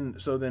 So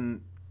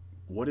then,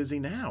 what is he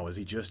now? Is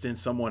he just in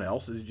someone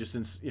else? Is he just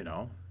in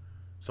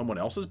someone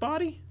else's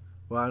body?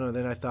 Well, I know.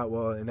 Then I thought,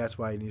 well, and that's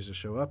why he needs to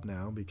show up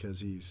now because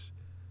he's,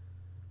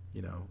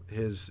 the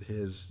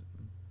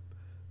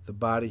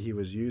body he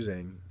was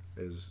using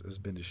has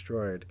been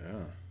destroyed. Yeah.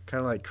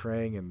 Kind of like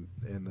Krang in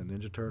the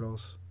Ninja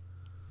Turtles.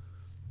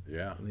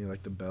 Yeah.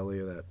 Like the belly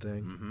of that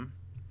thing. Mm-hmm.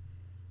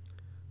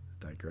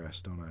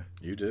 Digress, don't I?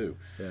 You do.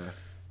 Yeah.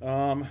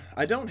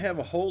 I don't have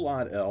a whole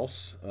lot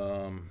else.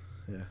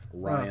 Yeah.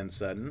 Ryan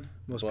Sutton.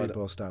 Most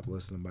people stop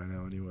listening by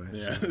now anyway.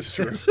 Yeah, so. that's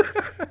true.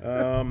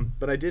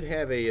 But I did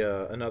have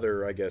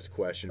another, I guess,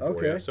 question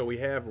for you. So we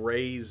have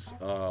Rey's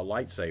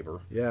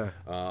lightsaber. Yeah.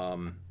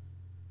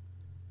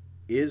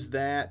 Is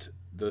that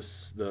the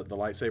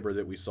lightsaber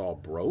that we saw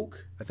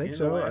broke? I think in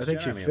so. The Last I think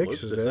Jedi? she I mean,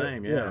 fixes it. Looks the it.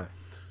 same, yeah.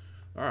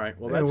 All right.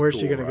 Well, that's and where's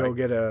cool, she going right? to go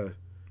get a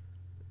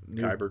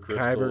new Kyber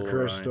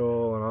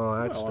crystal, and all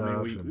that Well, stuff?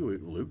 I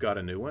mean, Luke got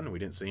a new one. And we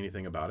didn't see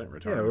anything about it in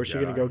Return of the where's she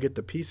going to Jedi. go get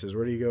the pieces?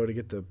 Where do you go to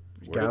get the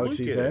Where did Galaxy's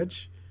Luke get it?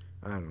 Edge?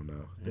 I don't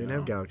know. They didn't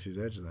have Galaxy's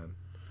Edge then.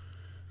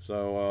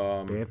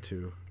 So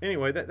Bantu.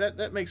 anyway,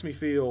 that makes me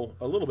feel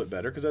a little bit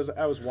better because as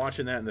I was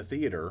watching that in the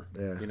theater,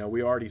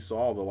 we already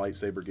saw the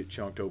lightsaber get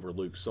chunked over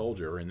Luke's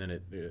soldier, and then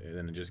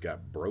it just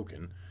got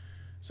broken.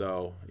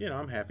 So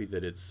I'm happy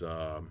that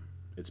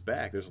it's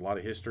back. There's a lot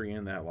of history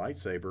in that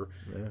lightsaber,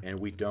 and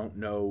we don't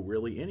know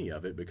really any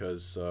of it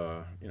because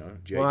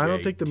JJ. Well, I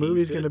don't think the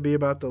movie's teased going to it. be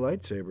about the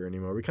lightsaber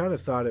anymore. We kind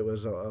of thought it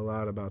was a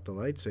lot about the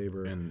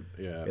lightsaber in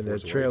the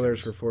Force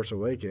trailers Awakens. for Force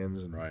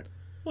Awakens. And, Right.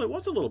 Well, it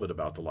was a little bit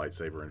about the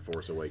lightsaber in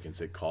Force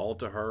Awakens. It called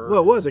to her.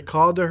 Well, it was. It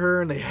called to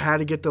her, and they had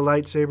to get the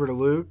lightsaber to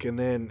Luke, and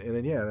then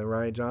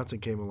Ryan Johnson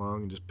came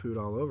along and just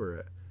pooed all over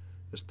it,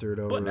 just threw it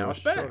over. But now his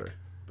it's back. shoulder.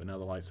 But now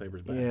the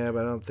lightsaber's back. Yeah, but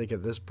I don't think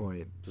at this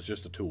point. It's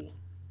just a tool.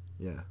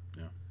 Yeah.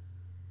 Yeah.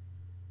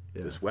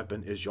 Yeah. This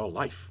weapon is your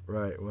life.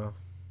 Right. Well,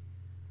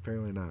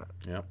 apparently not.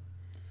 Yep.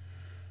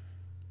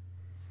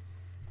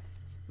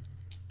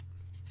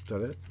 Is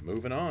that it?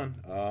 Moving on.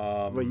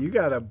 Well, you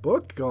got a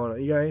book going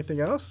on. You got anything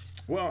else?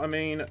 Well, I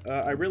mean,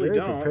 I really Very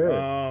don't. prepared.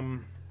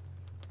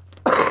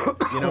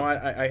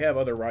 I have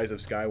other Rise of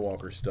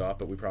Skywalker stuff,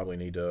 but we probably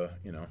need to,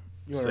 You want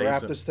to wrap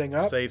some, this thing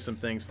up? Save some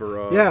things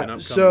for an upcoming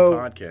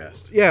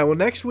podcast. Yeah, well,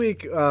 next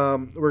week we're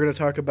going to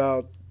talk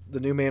about the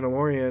new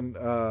Mandalorian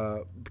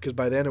because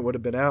by then it would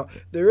have been out.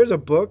 There is a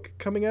book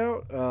coming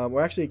out. Well,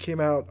 actually, it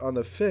came out on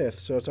the 5th,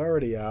 so it's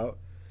already out.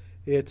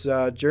 It's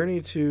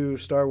Journey to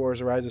Star Wars: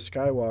 The Rise of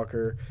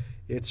Skywalker.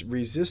 It's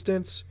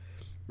Resistance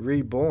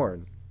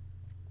Reborn.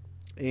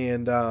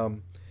 And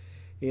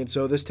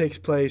so this takes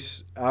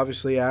place,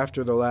 obviously,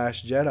 after The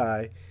Last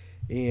Jedi.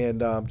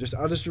 And I'll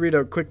just read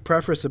a quick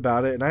preface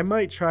about it. And I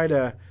might try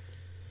to...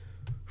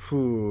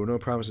 no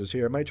promises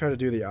here. I might try to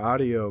do the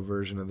audio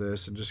version of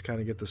this and just kind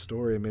of get the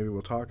story, and maybe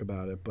we'll talk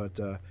about it. But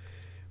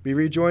we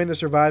rejoin the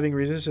surviving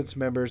Resistance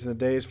members in the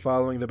days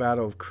following the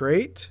Battle of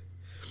Crate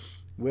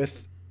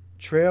with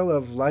Trail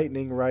of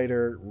Lightning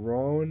writer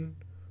Roan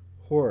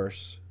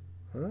Horse,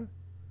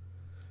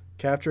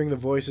 capturing the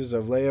voices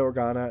of Leia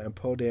Organa and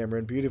Poe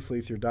Dameron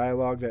beautifully through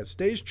dialogue that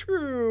stays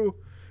true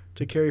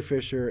to Carrie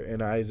Fisher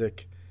and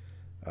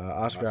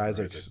Oscar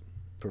Isaac's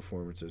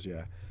performances.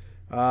 Yeah.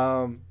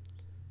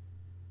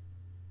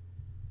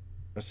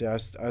 Let's see. I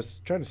was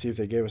trying to see if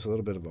they gave us a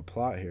little bit of a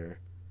plot here.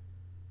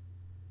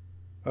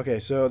 Okay,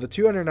 so the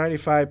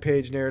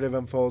 295-page narrative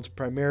unfolds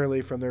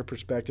primarily from their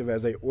perspective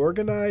as they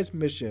organize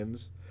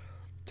missions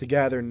to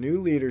gather new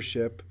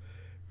leadership,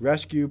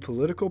 rescue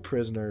political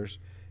prisoners,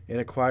 and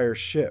acquire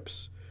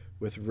ships,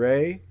 with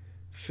Rey,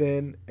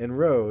 Finn, and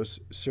Rose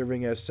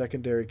serving as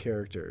secondary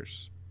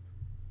characters.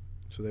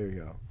 So there you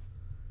go.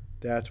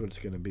 That's what it's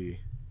going to be.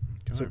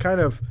 Okay. So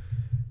kind of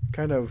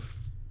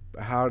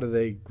how do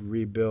they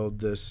rebuild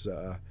this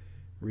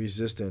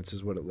resistance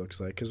is what it looks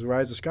like. Because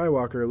Rise of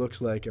Skywalker, it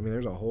looks like,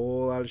 there's a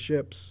whole lot of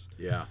ships.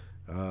 Yeah.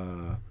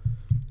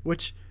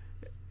 Which,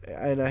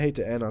 and I hate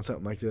to end on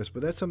something like this,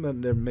 but that's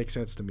something that doesn't make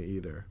sense to me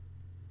either.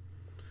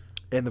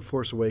 And The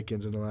Force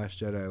Awakens and The Last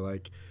Jedi,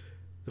 like,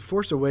 The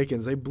Force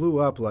Awakens, they blew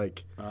up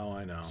like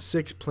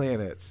 6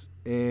 planets,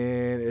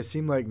 and it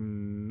seemed like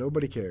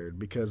nobody cared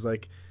because,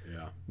 like,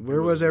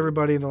 where was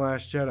everybody in The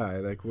Last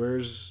Jedi? Like,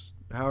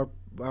 how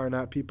are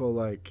not people,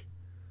 like,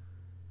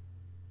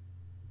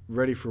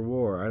 ready for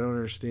war? I don't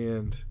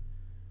understand.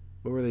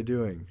 What were they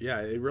doing?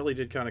 Yeah, it really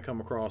did kind of come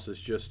across as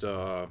just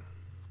an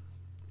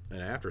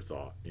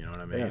afterthought. You know what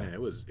I mean? Yeah. It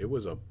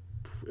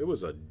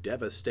was a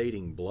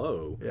devastating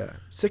blow. Yeah,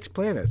 6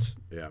 planets.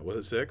 Yeah, was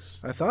it 6?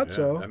 I thought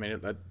so.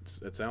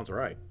 That sounds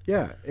right.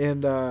 Yeah,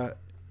 and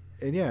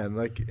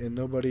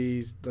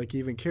nobody like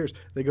even cares.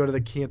 They go to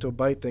the Canto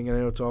Bight thing, and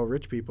I know it's all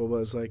rich people, but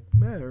it's like,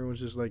 man, everyone's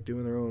just like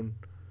doing their own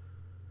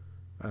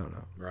I don't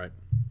know. Right.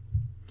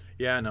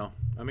 Yeah, I know.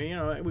 I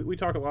mean, we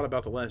talk a lot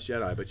about The Last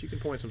Jedi, but you can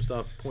point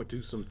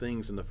to some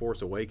things in The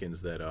Force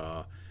Awakens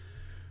that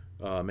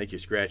make you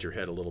scratch your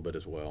head a little bit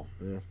as well.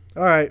 Yeah.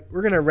 All right,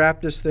 we're gonna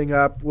wrap this thing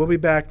up. We'll be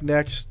back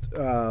next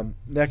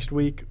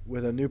week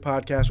with a new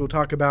podcast. We'll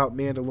talk about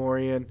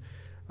Mandalorian.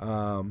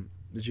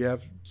 Did you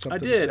have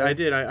something? I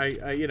did. I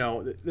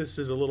this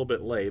is a little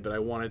bit late, but I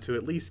wanted to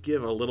at least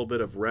give a little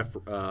bit of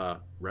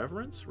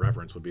reverence.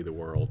 Reverence would be the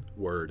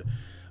word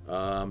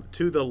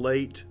to the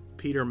late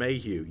Peter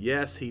Mayhew.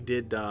 Yes, he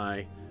did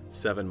die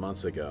 7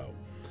 months ago.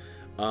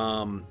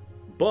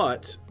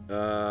 But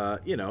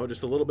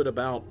just a little bit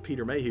about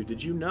Peter Mayhew.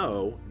 Did you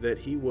know that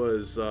he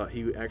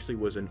actually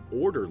was an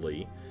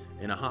orderly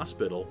in a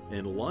hospital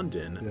in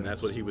London, and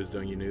that's what he was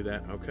doing? You knew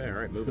that? Okay, all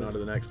right, moving on to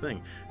the next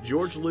thing.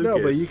 George Lucas.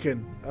 No, but you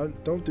can,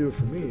 don't do it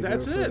for me.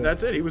 That's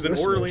it. He was an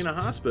orderly in a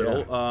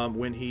hospital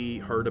when he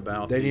heard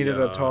about They needed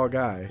a tall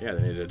guy. Yeah,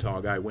 they needed a tall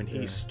guy. When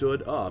he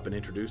stood up and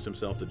introduced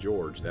himself to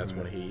George, that's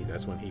when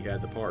he had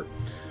the part.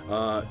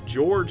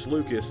 George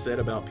Lucas said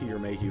about Peter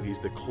Mayhew, he's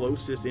the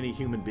closest any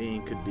human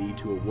being could be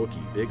to a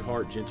Wookiee. Big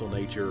heart, gentle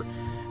nature,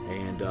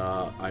 and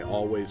I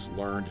always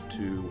learned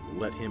to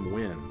let him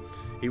win.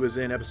 He was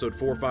in episode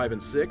 4, 5,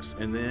 and 6,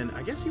 and then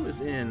I guess he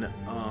was in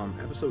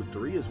episode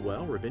 3 as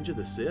well, Revenge of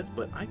the Sith,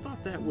 but I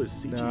thought that was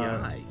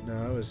CGI.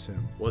 No, it was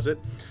him. Was it?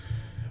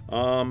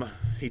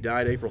 He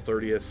died April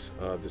 30th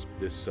of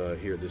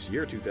this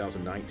year,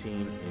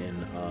 2019,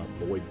 in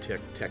Boyd,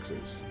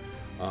 Texas.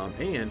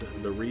 And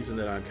the reason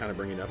that I'm kind of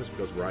bringing it up is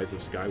because Rise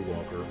of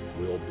Skywalker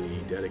will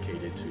be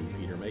dedicated to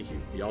Peter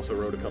Mayhew. He also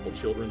wrote a couple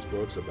children's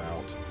books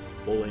about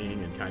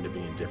bullying and kind of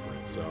being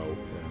different. So,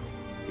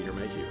 Peter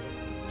Mayhew,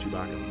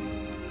 Chewbacca.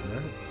 All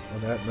right.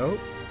 On that note,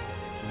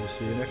 we'll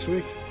see you next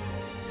week.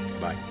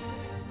 Bye.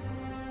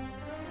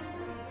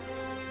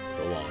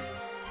 So long.